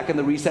 way back in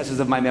the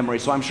recesses of my memory,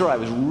 so I'm sure I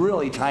was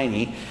really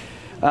tiny.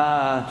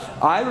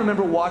 I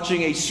remember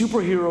watching a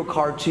superhero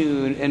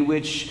cartoon in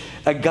which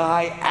a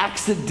guy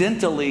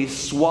accidentally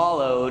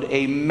swallowed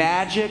a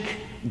magic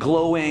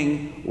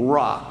glowing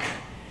rock,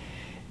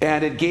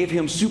 and it gave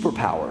him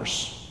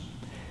superpowers.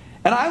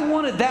 And I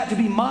wanted that to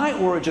be my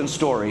origin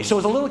story. So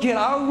as a little kid,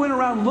 I went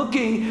around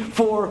looking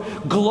for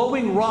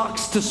glowing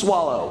rocks to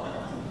swallow.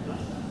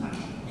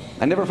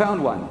 I never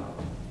found one,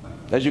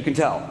 as you can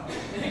tell.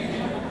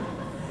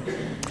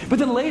 But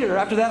then later,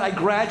 after that, I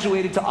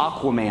graduated to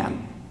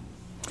Aquaman.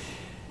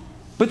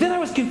 But then I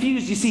was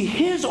confused. You see,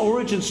 his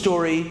origin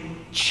story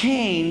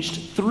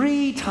changed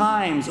 3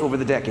 times over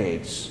the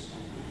decades.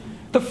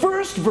 The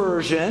first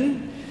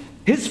version,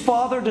 his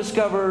father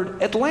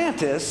discovered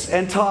Atlantis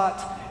and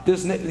taught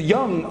this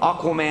young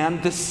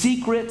Aquaman the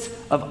secret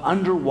of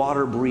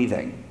underwater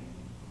breathing.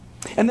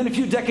 And then a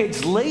few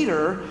decades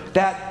later,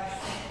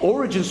 that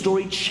origin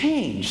story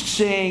changed,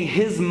 saying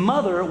his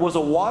mother was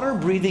a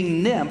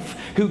water-breathing nymph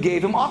who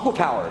gave him aqua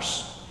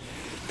powers.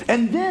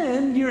 And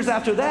then, years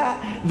after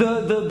that,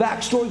 the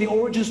backstory, the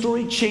origin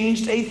story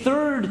changed a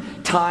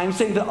 3rd time,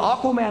 saying that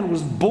Aquaman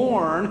was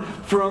born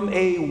from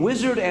a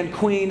wizard and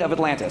queen of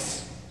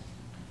Atlantis.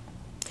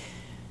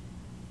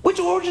 Which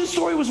origin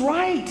story was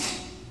right?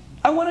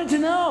 I wanted to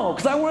know,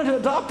 because I wanted to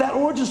adopt that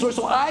origin story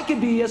so I could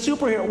be a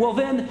superhero. Well,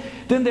 then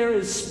there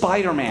is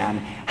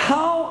Spider-Man.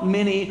 How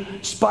many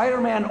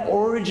Spider-Man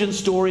origin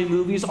story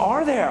movies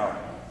are there?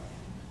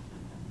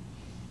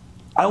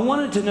 I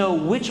wanted to know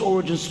which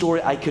origin story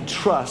I could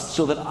trust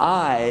so that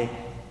I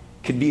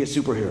could be a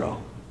superhero.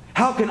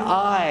 How can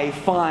I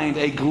find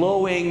a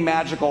glowing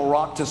magical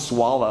rock to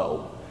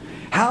swallow?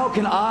 How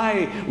can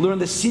I learn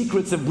the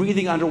secrets of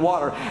breathing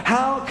underwater?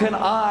 How can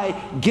I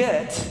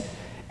get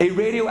a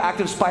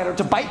radioactive spider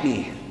to bite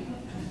me?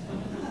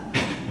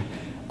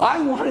 I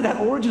wanted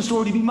that origin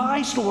story to be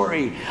my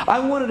story. I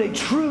wanted a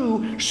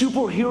true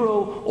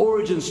superhero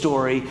origin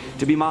story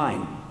to be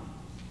mine.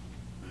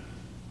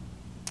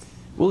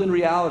 Well, in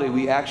reality,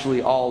 we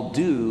actually all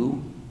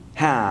do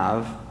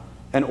have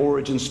an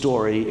origin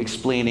story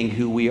explaining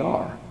who we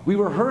are. We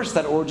rehearse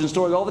that origin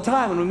story all the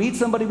time. When we meet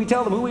somebody, we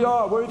tell them who we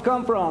are, where we've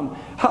come from,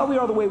 how we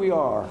are the way we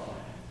are.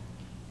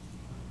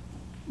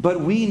 But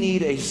we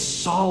need a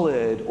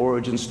solid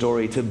origin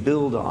story to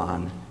build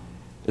on,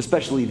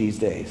 especially these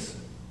days.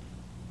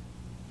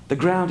 The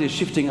ground is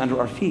shifting under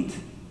our feet.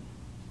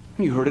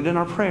 You heard it in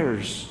our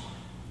prayers.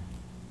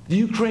 The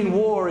Ukraine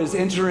war is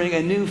entering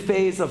a new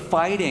phase of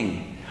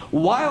fighting.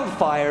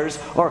 Wildfires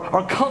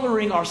are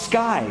coloring our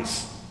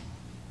skies.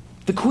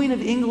 The Queen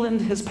of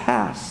England has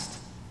passed.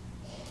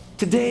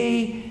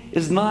 Today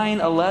is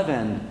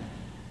 9/11,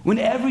 when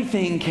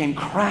everything came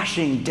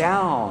crashing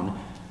down.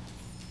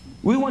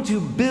 We want to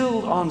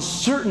build on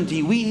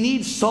certainty. We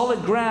need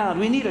solid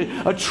ground. We need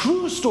a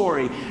true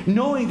story,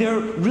 knowing there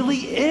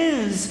really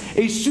is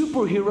a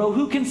superhero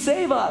who can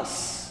save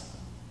us.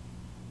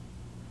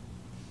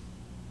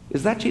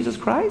 Is that Jesus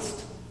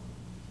Christ?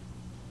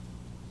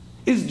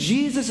 Is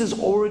Jesus'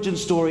 origin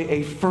story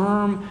a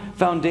firm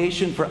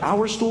foundation for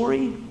our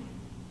story?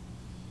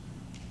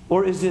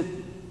 Or is it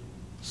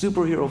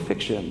superhero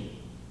fiction?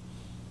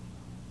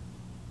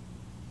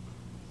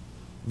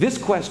 This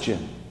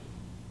question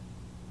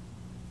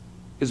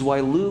is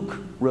why Luke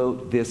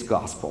wrote this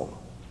gospel.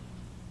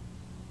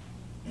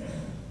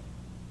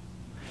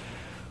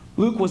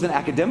 Luke was an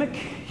academic,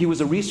 he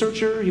was a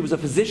researcher, he was a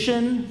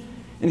physician,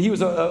 and he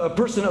was a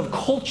person of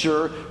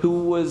culture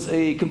who was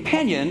a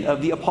companion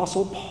of the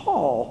Apostle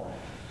Paul.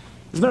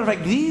 As a matter of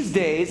fact, these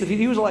days, if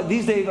he was alive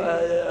these days,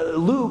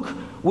 Luke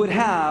would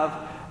have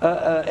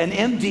an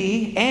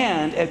MD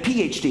and a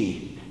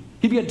PhD.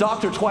 He'd be a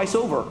doctor twice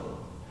over.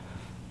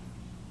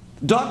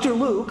 Dr.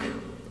 Luke,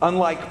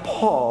 unlike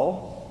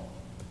Paul,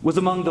 was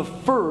among the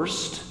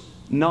first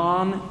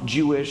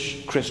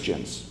non-Jewish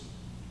Christians.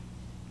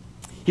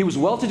 He was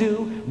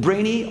well-to-do,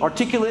 brainy,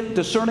 articulate,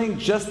 discerning,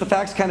 just the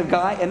facts kind of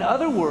guy. In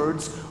other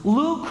words,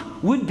 Luke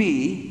would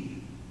be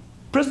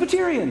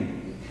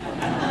Presbyterian.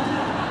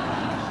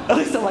 At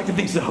least I like to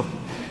think so.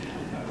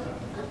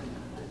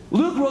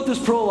 Luke wrote this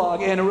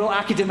prologue in a real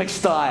academic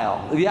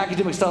style. The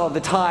academic style of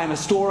the time,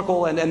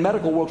 historical and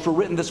medical works were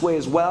written this way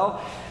as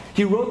well.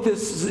 He wrote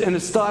this in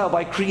a style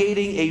by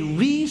creating a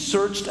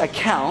researched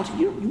account.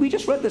 We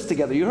just read this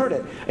together, you heard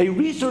it. A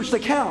researched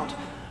account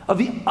of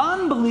the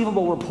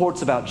unbelievable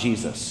reports about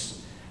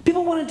Jesus.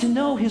 People wanted to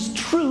know his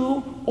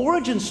true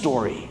origin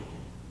story.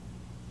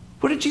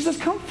 Where did Jesus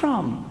come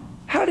from?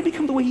 How did he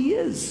become the way he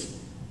is?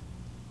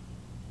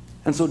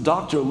 And so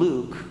Dr.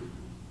 Luke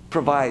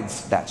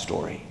provides that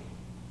story,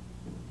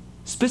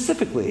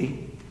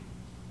 specifically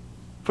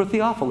for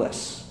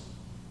Theophilus,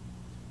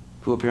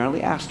 who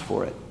apparently asked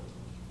for it.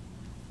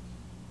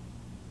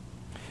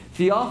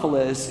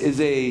 Theophilus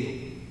is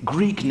a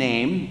Greek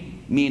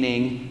name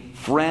meaning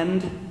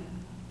friend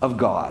of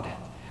God.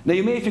 Now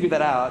you may figure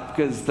that out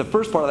because the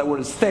first part of that word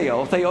is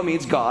theo. Theo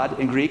means God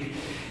in Greek.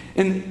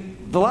 And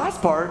the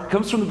last part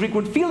comes from the Greek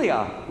word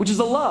philia, which is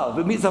a love.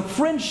 It means a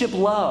friendship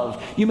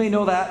love. You may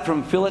know that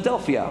from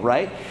Philadelphia,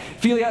 right?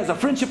 Philia is a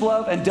friendship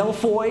love, and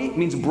Delphoi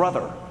means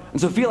brother.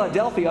 And so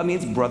Philadelphia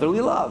means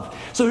brotherly love.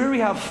 So here we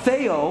have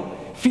theo,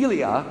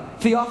 philia,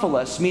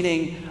 Theophilus,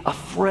 meaning a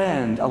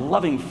friend, a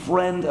loving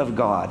friend of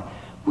God.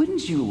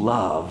 Wouldn't you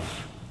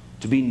love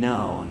to be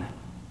known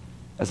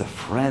as a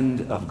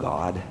friend of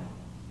God?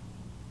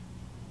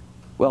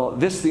 Well,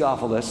 this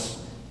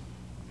Theophilus,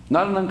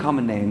 not an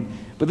uncommon name,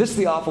 but this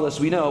Theophilus,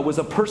 we know, was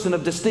a person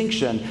of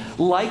distinction,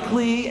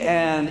 likely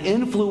an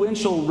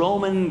influential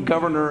Roman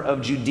governor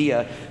of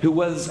Judea, he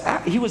was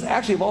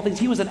actually, of all things,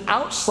 he was an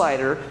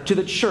outsider to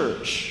the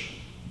church,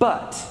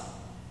 but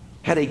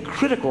had a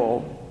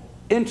critical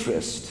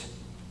interest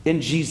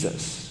in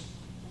Jesus.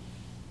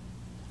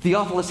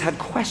 Theophilus had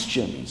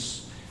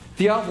questions.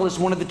 Theophilus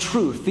wanted the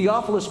truth.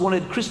 Theophilus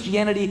wanted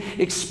Christianity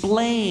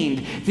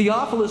explained.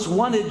 Theophilus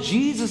wanted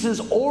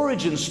Jesus'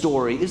 origin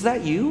story. Is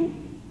that you?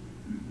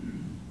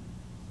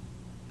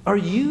 Are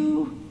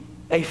you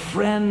a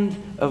friend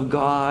of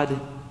God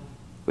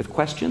with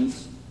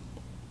questions?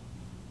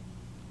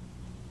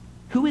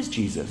 Who is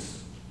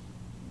Jesus?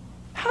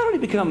 How did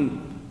he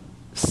become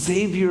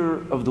Savior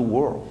of the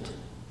world?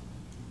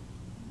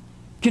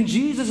 Can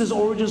Jesus'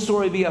 origin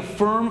story be a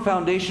firm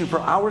foundation for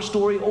our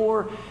story,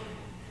 or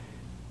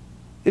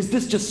is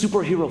this just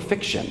superhero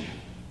fiction?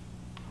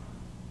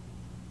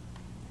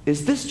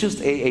 Is this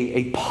just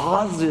a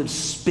positive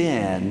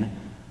spin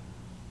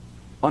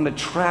on a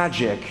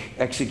tragic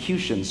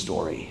execution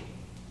story.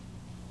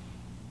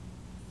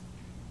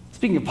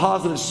 Speaking of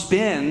positive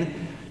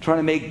spin, trying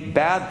to make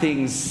bad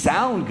things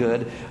sound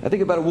good, I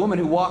think about a woman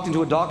who walked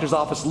into a doctor's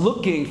office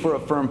looking for a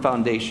firm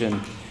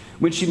foundation.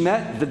 When she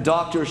met the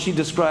doctor, she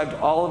described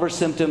all of her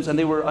symptoms, and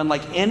they were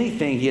unlike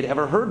anything he had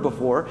ever heard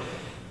before.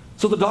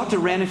 So the doctor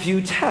ran a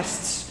few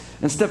tests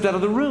and stepped out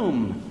of the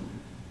room.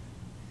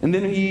 And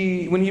then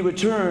when he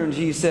returned,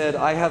 he said,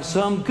 "I have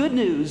some good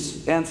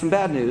news and some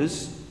bad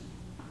news."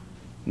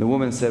 And the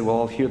woman said,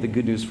 "Well, I'll hear the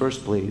good news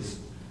first, please."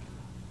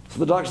 So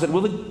the doctor said,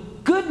 "Well, the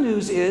good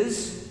news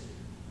is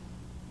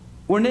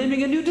we're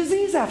naming a new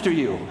disease after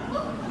you."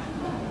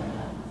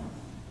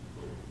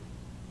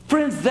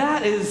 Friends,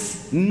 that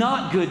is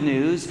not good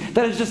news.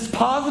 That is just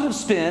positive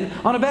spin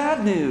on a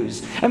bad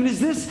news. I mean, is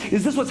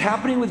this what's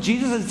happening with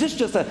Jesus? Is this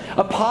just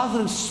a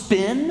positive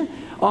spin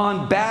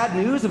on bad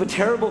news of a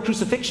terrible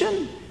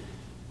crucifixion?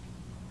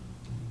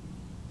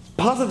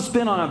 Positive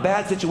spin on a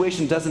bad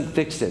situation doesn't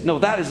fix it. No,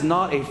 that is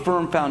not a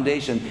firm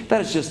foundation.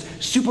 That is just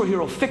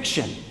superhero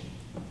fiction.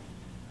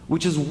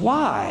 Which is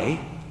why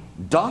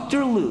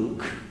Dr.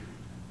 Luke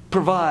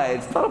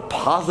provides not a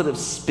positive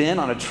spin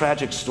on a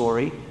tragic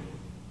story,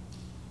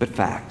 but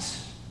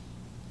facts.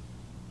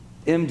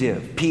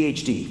 MDiv,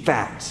 PhD,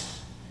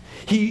 facts.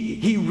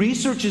 He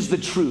researches the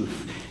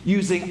truth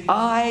using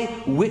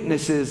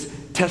eyewitnesses'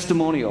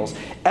 testimonials,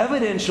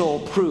 evidential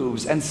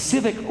proofs, and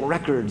civic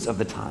records of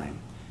the time.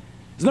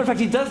 As a matter of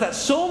fact, he does that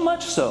so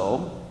much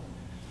so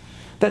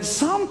that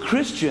some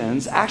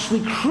Christians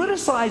actually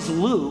criticize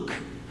Luke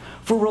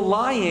for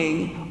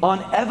relying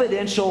on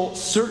evidential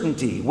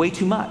certainty way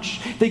too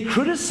much. They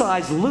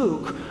criticize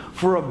Luke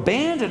for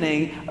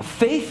abandoning a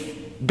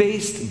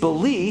faith-based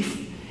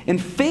belief in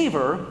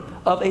favor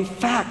of a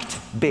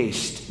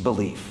fact-based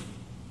belief.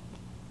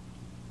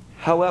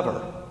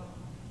 However,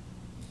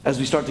 as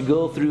we start to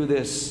go through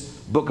this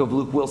book of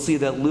Luke, we'll see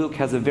that Luke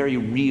has a very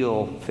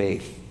real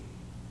faith.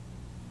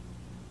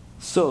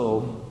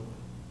 So,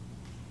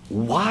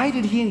 why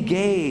did he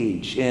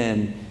engage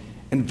in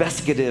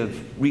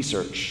investigative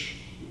research?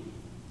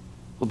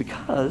 Well,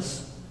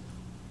 because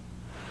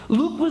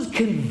Luke was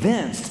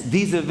convinced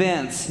these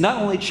events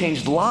not only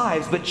changed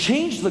lives, but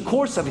changed the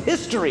course of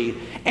history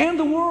and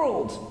the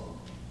world.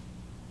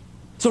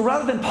 So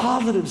rather than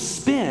positive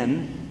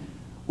spin,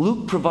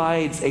 Luke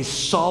provides a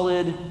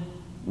solid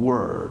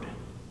word.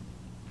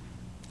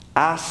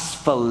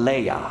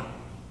 Asphaleia.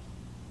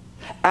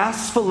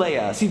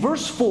 Asphaleia. See,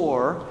 verse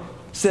 4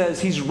 says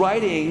he's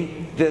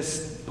writing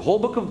this whole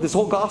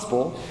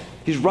gospel.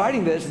 He's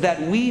writing this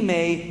that we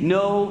may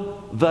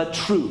know the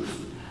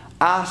truth.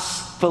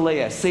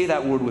 Asphaleia. Say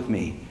that word with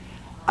me.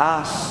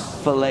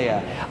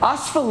 Asphaleia.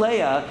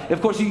 Asphaleia,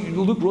 of course,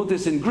 Luke wrote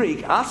this in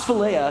Greek.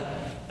 Asphaleia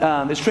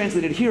is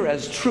translated here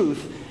as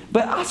truth.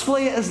 But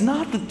asphaleia is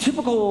not the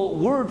typical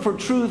word for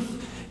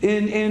truth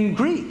in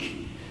Greek.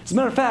 As a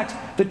matter of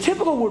fact, the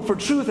typical word for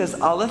truth is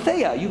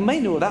aletheia. You may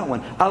know that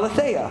one.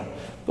 Aletheia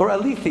or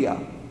aletheia.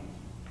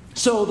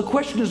 So the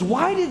question is,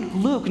 why did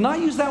Luke not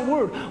use that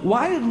word?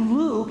 Why did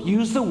Luke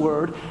use the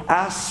word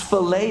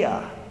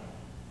asphaleia?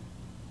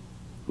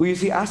 Well, you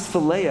see,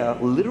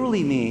 asphaleia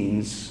literally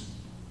means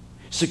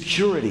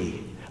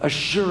security,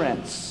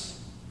 assurance,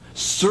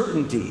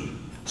 certainty,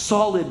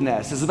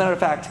 solidness. As a matter of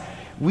fact,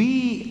 we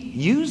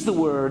use the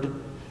word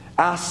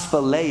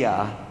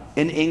asphaleia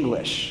in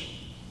English.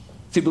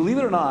 See, believe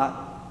it or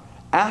not,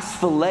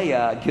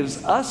 asphaleia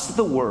gives us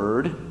the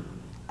word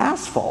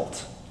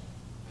asphalt.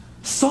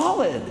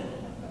 Solid.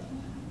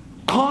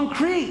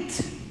 Concrete.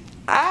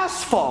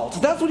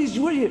 Asphalt. That's what he's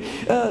doing.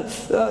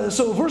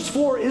 So verse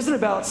 4 isn't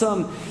about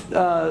some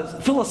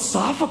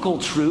philosophical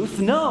truth.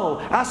 No,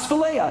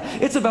 asphaleia.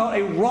 It's about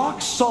a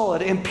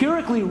rock-solid,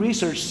 empirically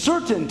researched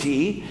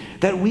certainty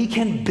that we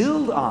can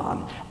build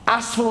on.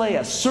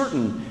 Asphaleia,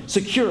 certain,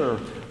 secure,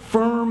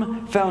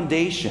 firm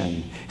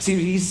foundation. See,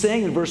 he's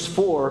saying in verse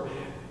 4,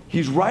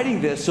 he's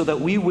writing this so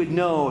that we would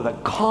know the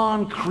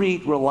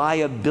concrete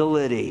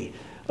reliability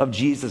of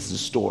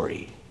Jesus'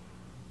 story.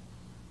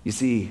 You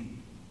see,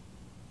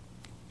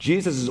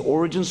 Jesus'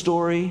 origin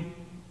story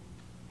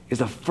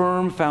is a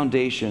firm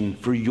foundation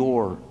for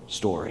your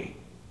story.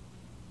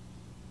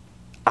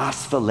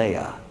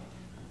 Asphaleia.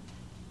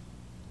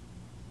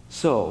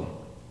 So,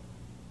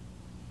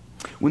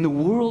 when the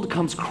world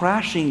comes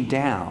crashing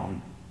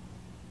down,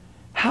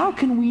 how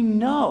can we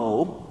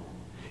know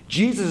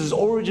Jesus'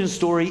 origin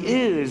story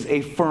is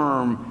a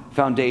firm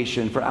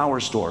foundation for our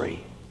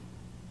story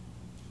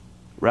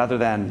rather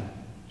than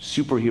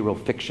superhero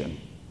fiction?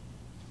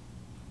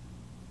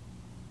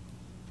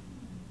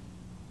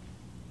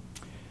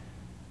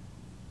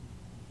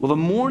 Well, the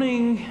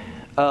morning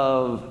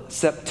of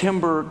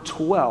September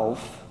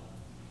 12th,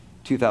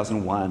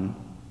 2001,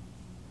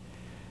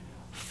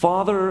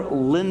 Father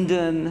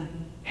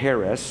Lyndon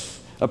Harris,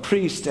 a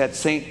priest at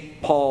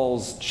St.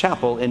 Paul's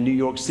Chapel in New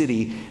York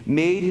City,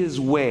 made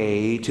his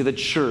way to the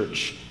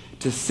church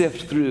to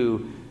sift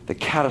through the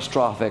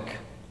catastrophic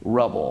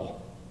rubble.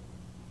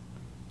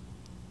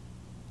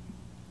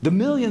 The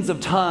millions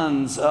of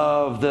tons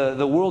of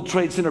the World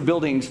Trade Center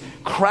buildings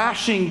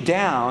crashing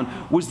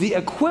down was the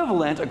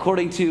equivalent,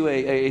 according to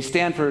a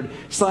Stanford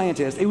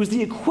scientist, it was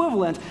the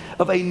equivalent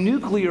of a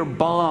nuclear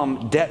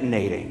bomb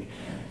detonating.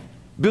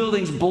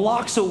 Buildings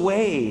blocks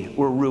away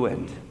were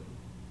ruined.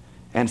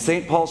 And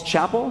St. Paul's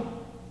Chapel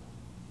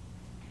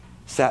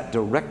sat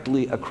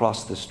directly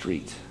across the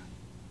street.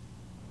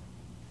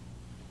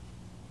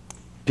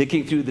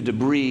 Picking through the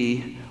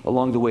debris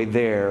along the way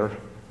there,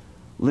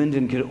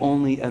 Lyndon could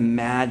only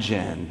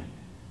imagine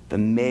the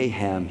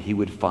mayhem he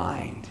would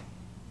find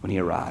when he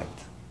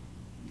arrived.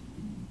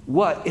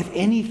 What, if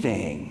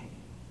anything,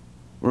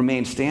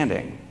 remained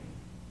standing?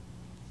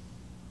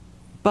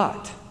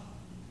 But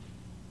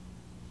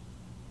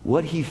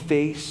what he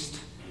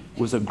faced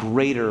was a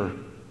greater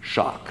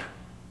shock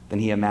than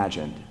he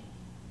imagined.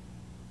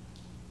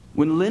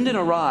 When Lyndon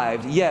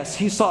arrived, yes,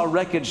 he saw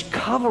wreckage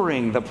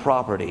covering the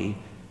property,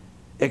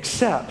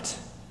 except,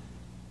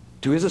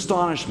 to his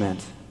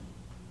astonishment,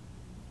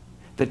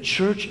 the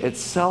church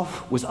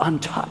itself was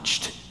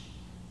untouched.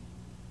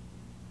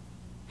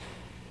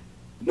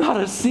 Not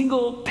a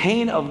single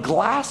pane of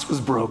glass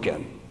was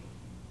broken.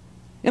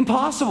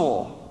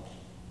 Impossible.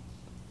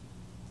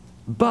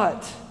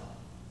 But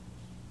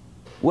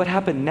what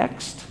happened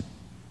next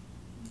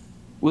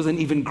was an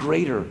even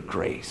greater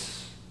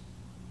grace.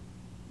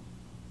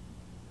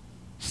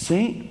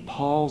 St.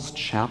 Paul's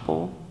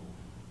Chapel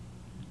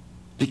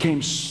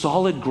became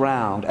solid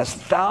ground as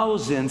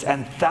thousands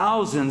and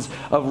thousands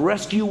of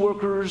rescue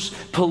workers,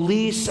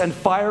 police, and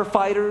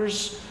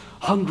firefighters,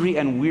 hungry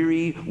and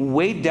weary,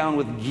 weighed down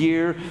with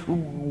gear,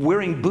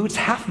 wearing boots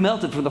half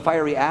melted from the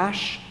fiery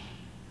ash,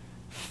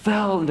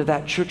 fell into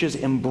that church's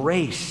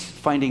embrace,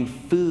 finding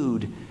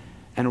food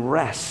and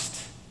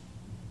rest.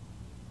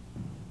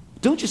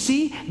 Don't you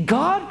see?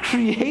 God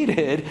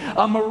created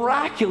a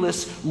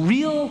miraculous,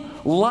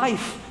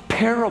 real-life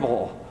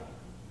parable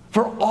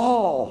for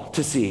all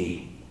to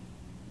see.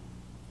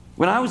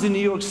 When I was in New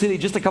York City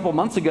just a couple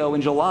months ago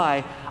in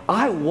July,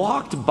 I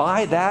walked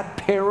by that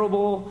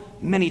parable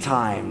many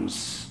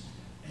times.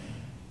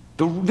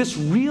 This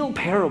real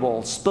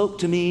parable spoke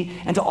to me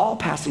and to all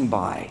passing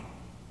by.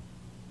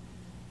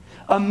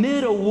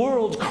 Amid a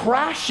world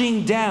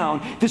crashing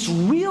down, this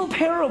real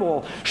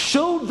parable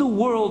showed the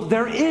world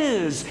there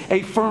is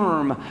a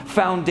firm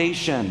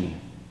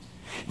foundation.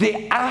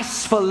 The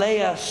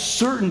asphaleia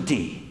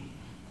certainty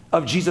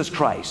of Jesus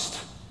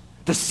Christ,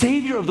 the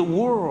Savior of the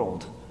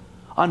world,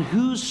 on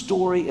whose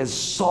story is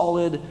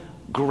solid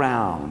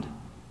ground.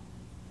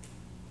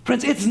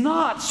 Friends, it's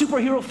not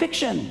superhero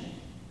fiction.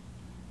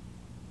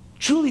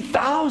 Truly,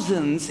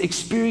 thousands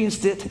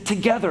experienced it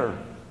together,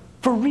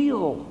 for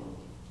real.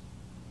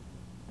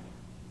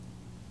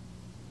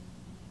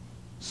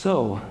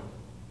 So,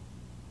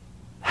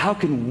 how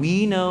can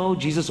we know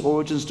Jesus'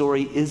 origin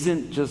story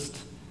isn't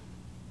just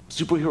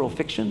superhero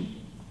fiction?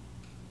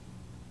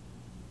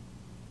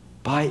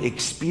 By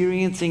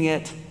experiencing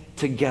it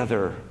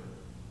together,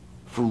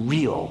 for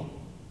real.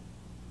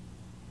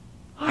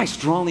 I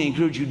strongly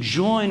encourage you,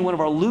 join one of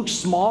our Luke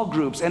small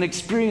groups and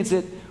experience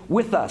it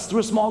with us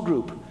through a small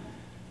group.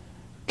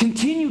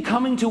 Continue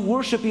coming to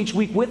worship each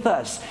week with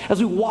us as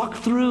we walk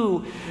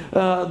through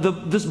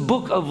this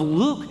book of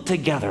Luke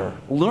together,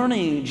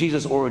 learning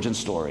Jesus' origin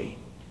story.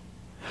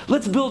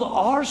 Let's build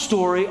our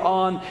story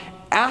on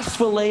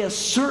asphaleia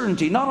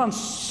certainty, not on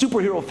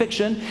superhero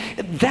fiction.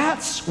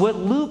 That's what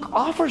Luke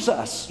offers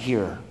us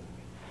here.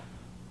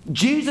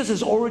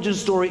 Jesus' origin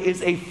story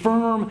is a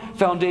firm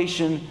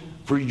foundation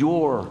for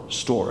your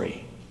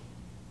story.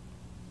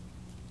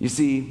 You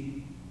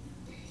see,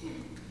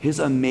 his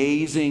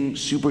amazing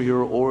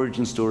superhero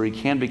origin story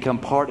can become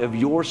part of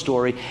your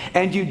story,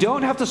 and you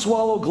don't have to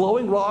swallow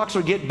glowing rocks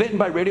or get bitten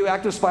by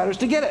radioactive spiders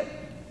to get it.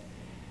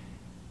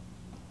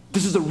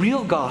 This is a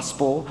real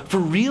gospel for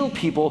real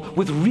people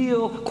with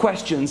real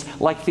questions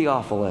like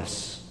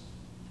Theophilus.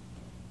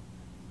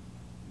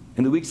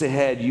 In the weeks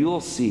ahead,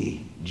 you'll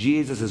see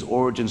Jesus'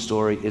 origin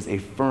story is a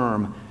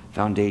firm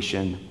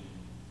foundation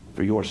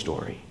for your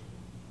story.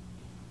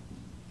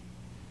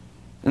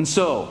 And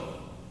so,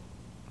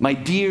 my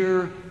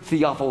dear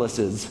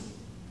Theophiluses,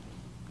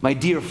 my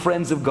dear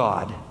friends of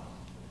God,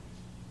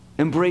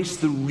 embrace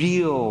the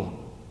real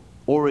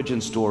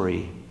origin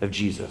story of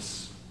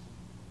Jesus.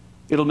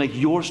 It'll make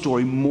your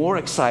story more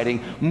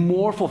exciting,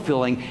 more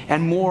fulfilling,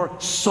 and more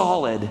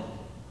solid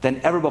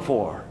than ever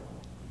before.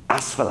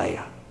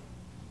 Asphaleia.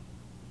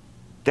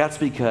 That's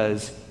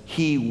because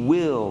he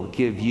will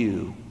give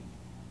you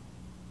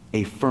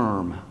a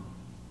firm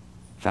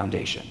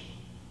foundation.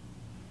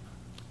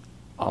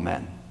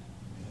 Amen.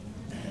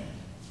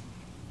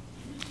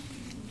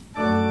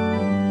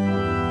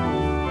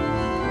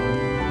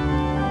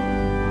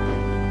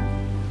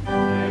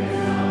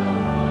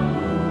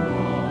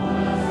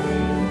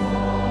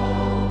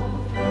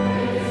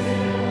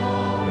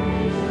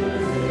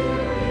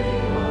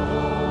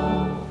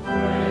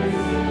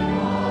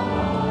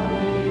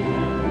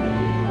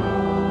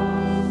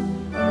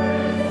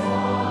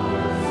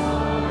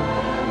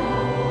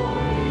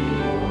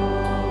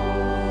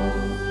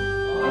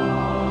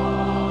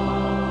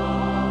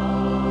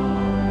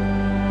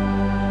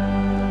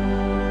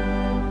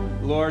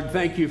 Lord,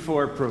 thank you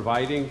for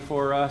providing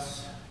for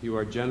us. You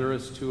are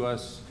generous to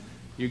us.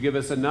 You give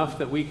us enough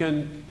that we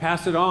can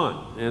pass it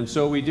on. And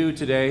so we do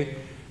today,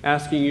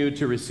 asking you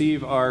to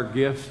receive our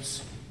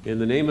gifts in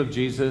the name of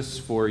Jesus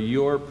for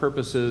your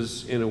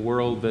purposes in a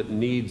world that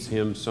needs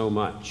him so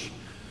much.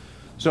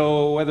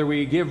 So whether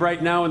we give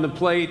right now in the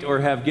plate or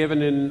have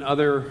given in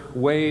other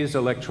ways,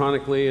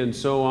 electronically and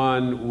so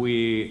on,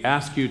 we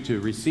ask you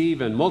to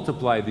receive and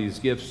multiply these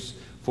gifts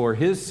for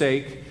his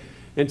sake.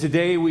 And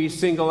today we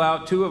single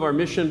out two of our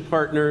mission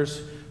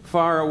partners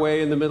far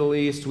away in the Middle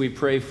East. We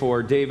pray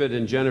for David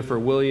and Jennifer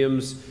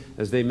Williams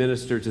as they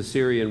minister to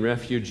Syrian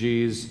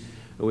refugees.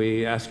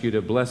 We ask you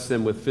to bless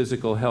them with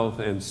physical health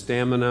and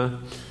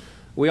stamina.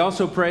 We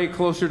also pray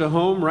closer to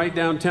home, right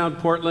downtown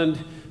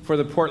Portland, for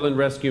the Portland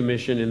Rescue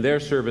Mission in their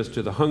service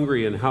to the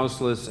hungry and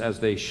houseless as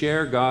they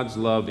share God's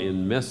love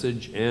in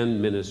message and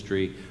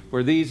ministry.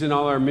 For these and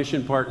all our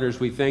mission partners,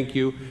 we thank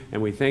you, and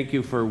we thank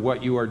you for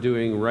what you are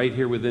doing right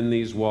here within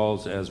these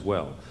walls as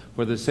well.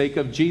 For the sake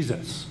of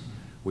Jesus,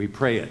 we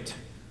pray it.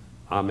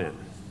 Amen.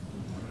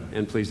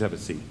 And please have a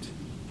seat.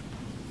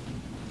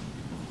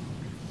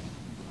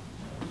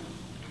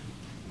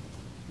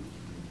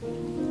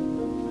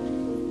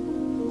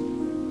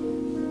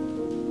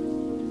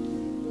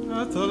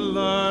 At the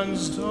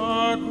land's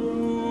dark roots,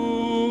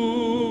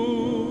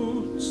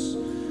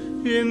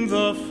 in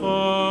the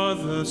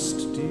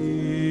farthest deep,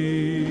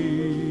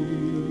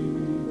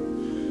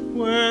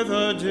 where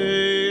the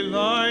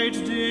daylight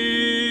dims,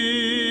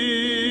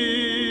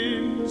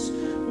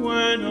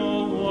 where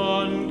no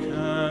one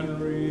can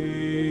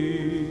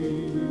reach,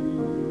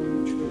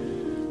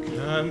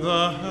 can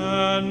the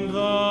hand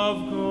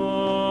of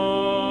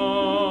God,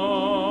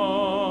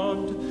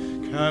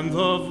 can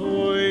the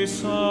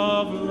voice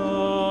of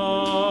love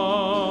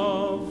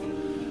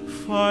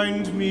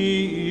find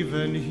me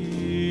even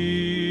here,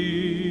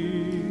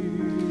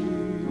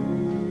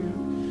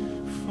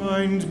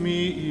 find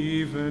me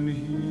even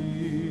here.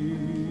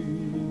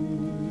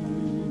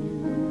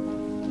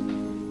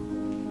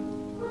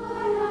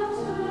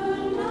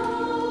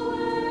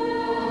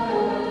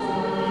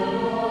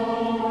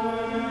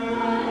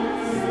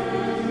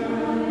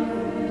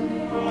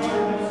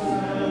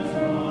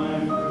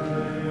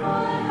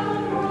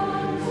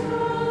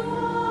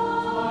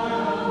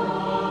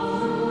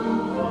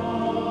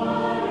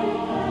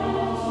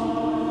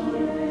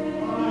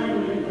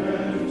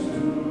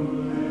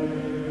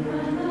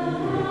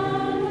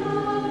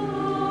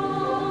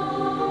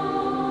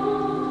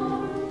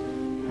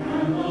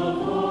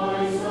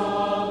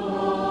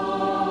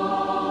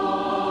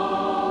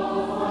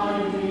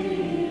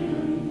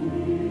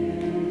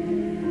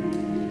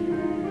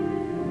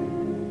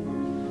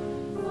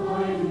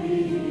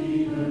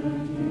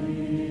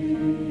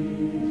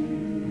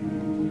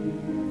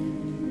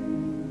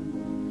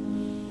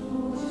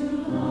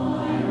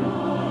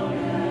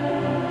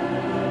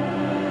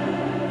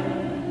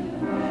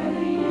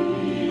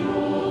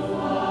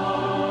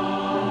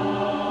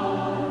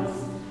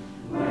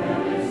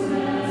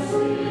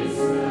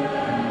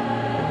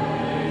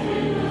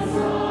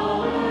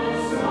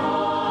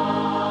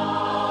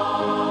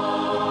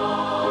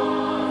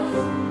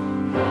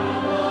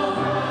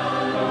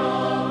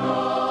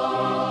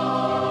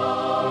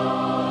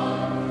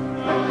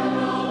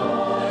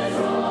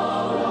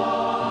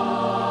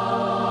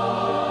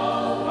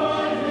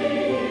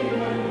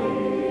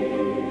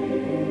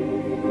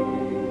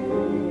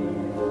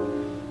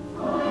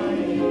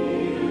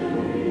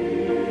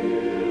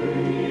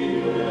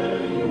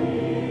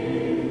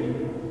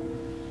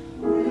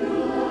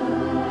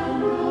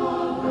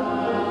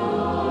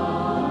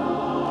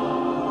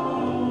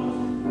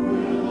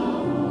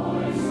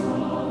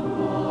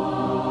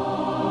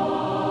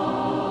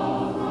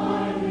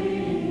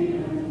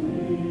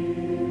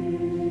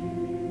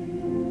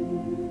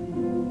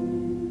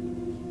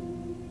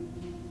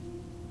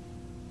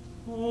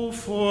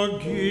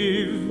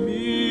 Forgive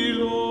me,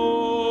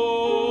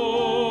 Lord,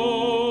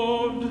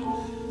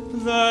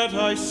 that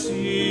I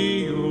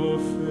see your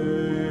face.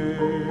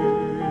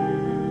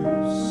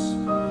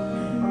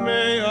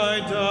 May I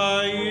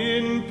die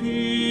in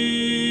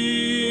peace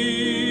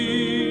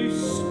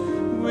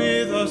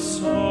with a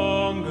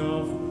song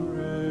of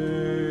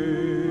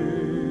praise.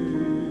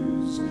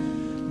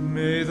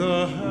 May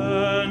the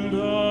hand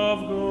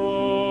of God,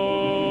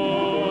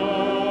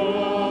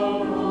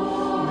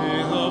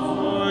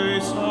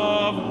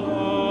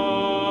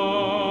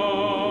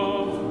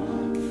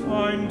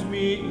 find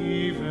me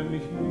even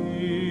here,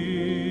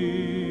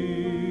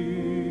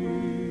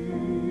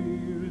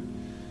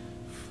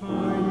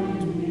 find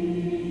me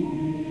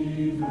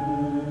even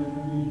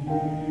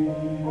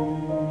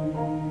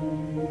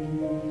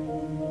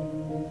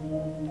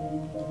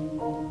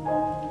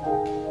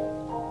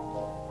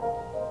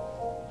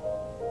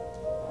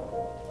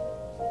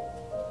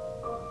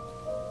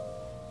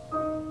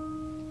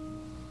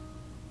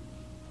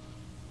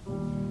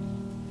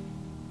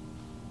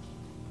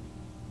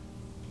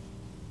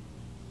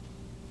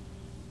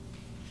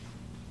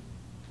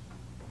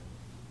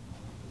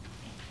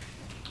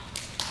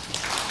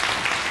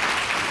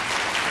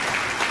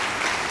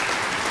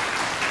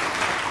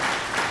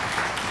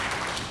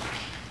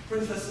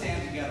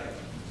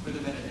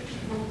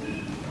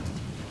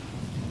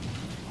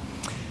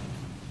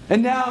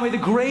And now may the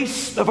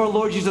grace of our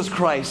Lord Jesus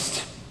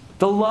Christ,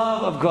 the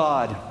love of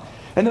God,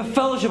 and the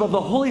fellowship of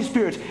the Holy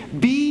Spirit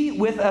be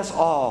with us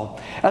all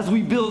as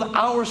we build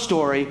our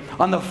story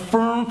on the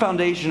firm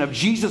foundation of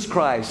Jesus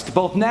Christ,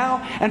 both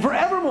now and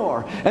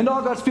forevermore. And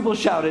all God's people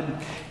shouted,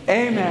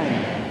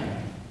 Amen.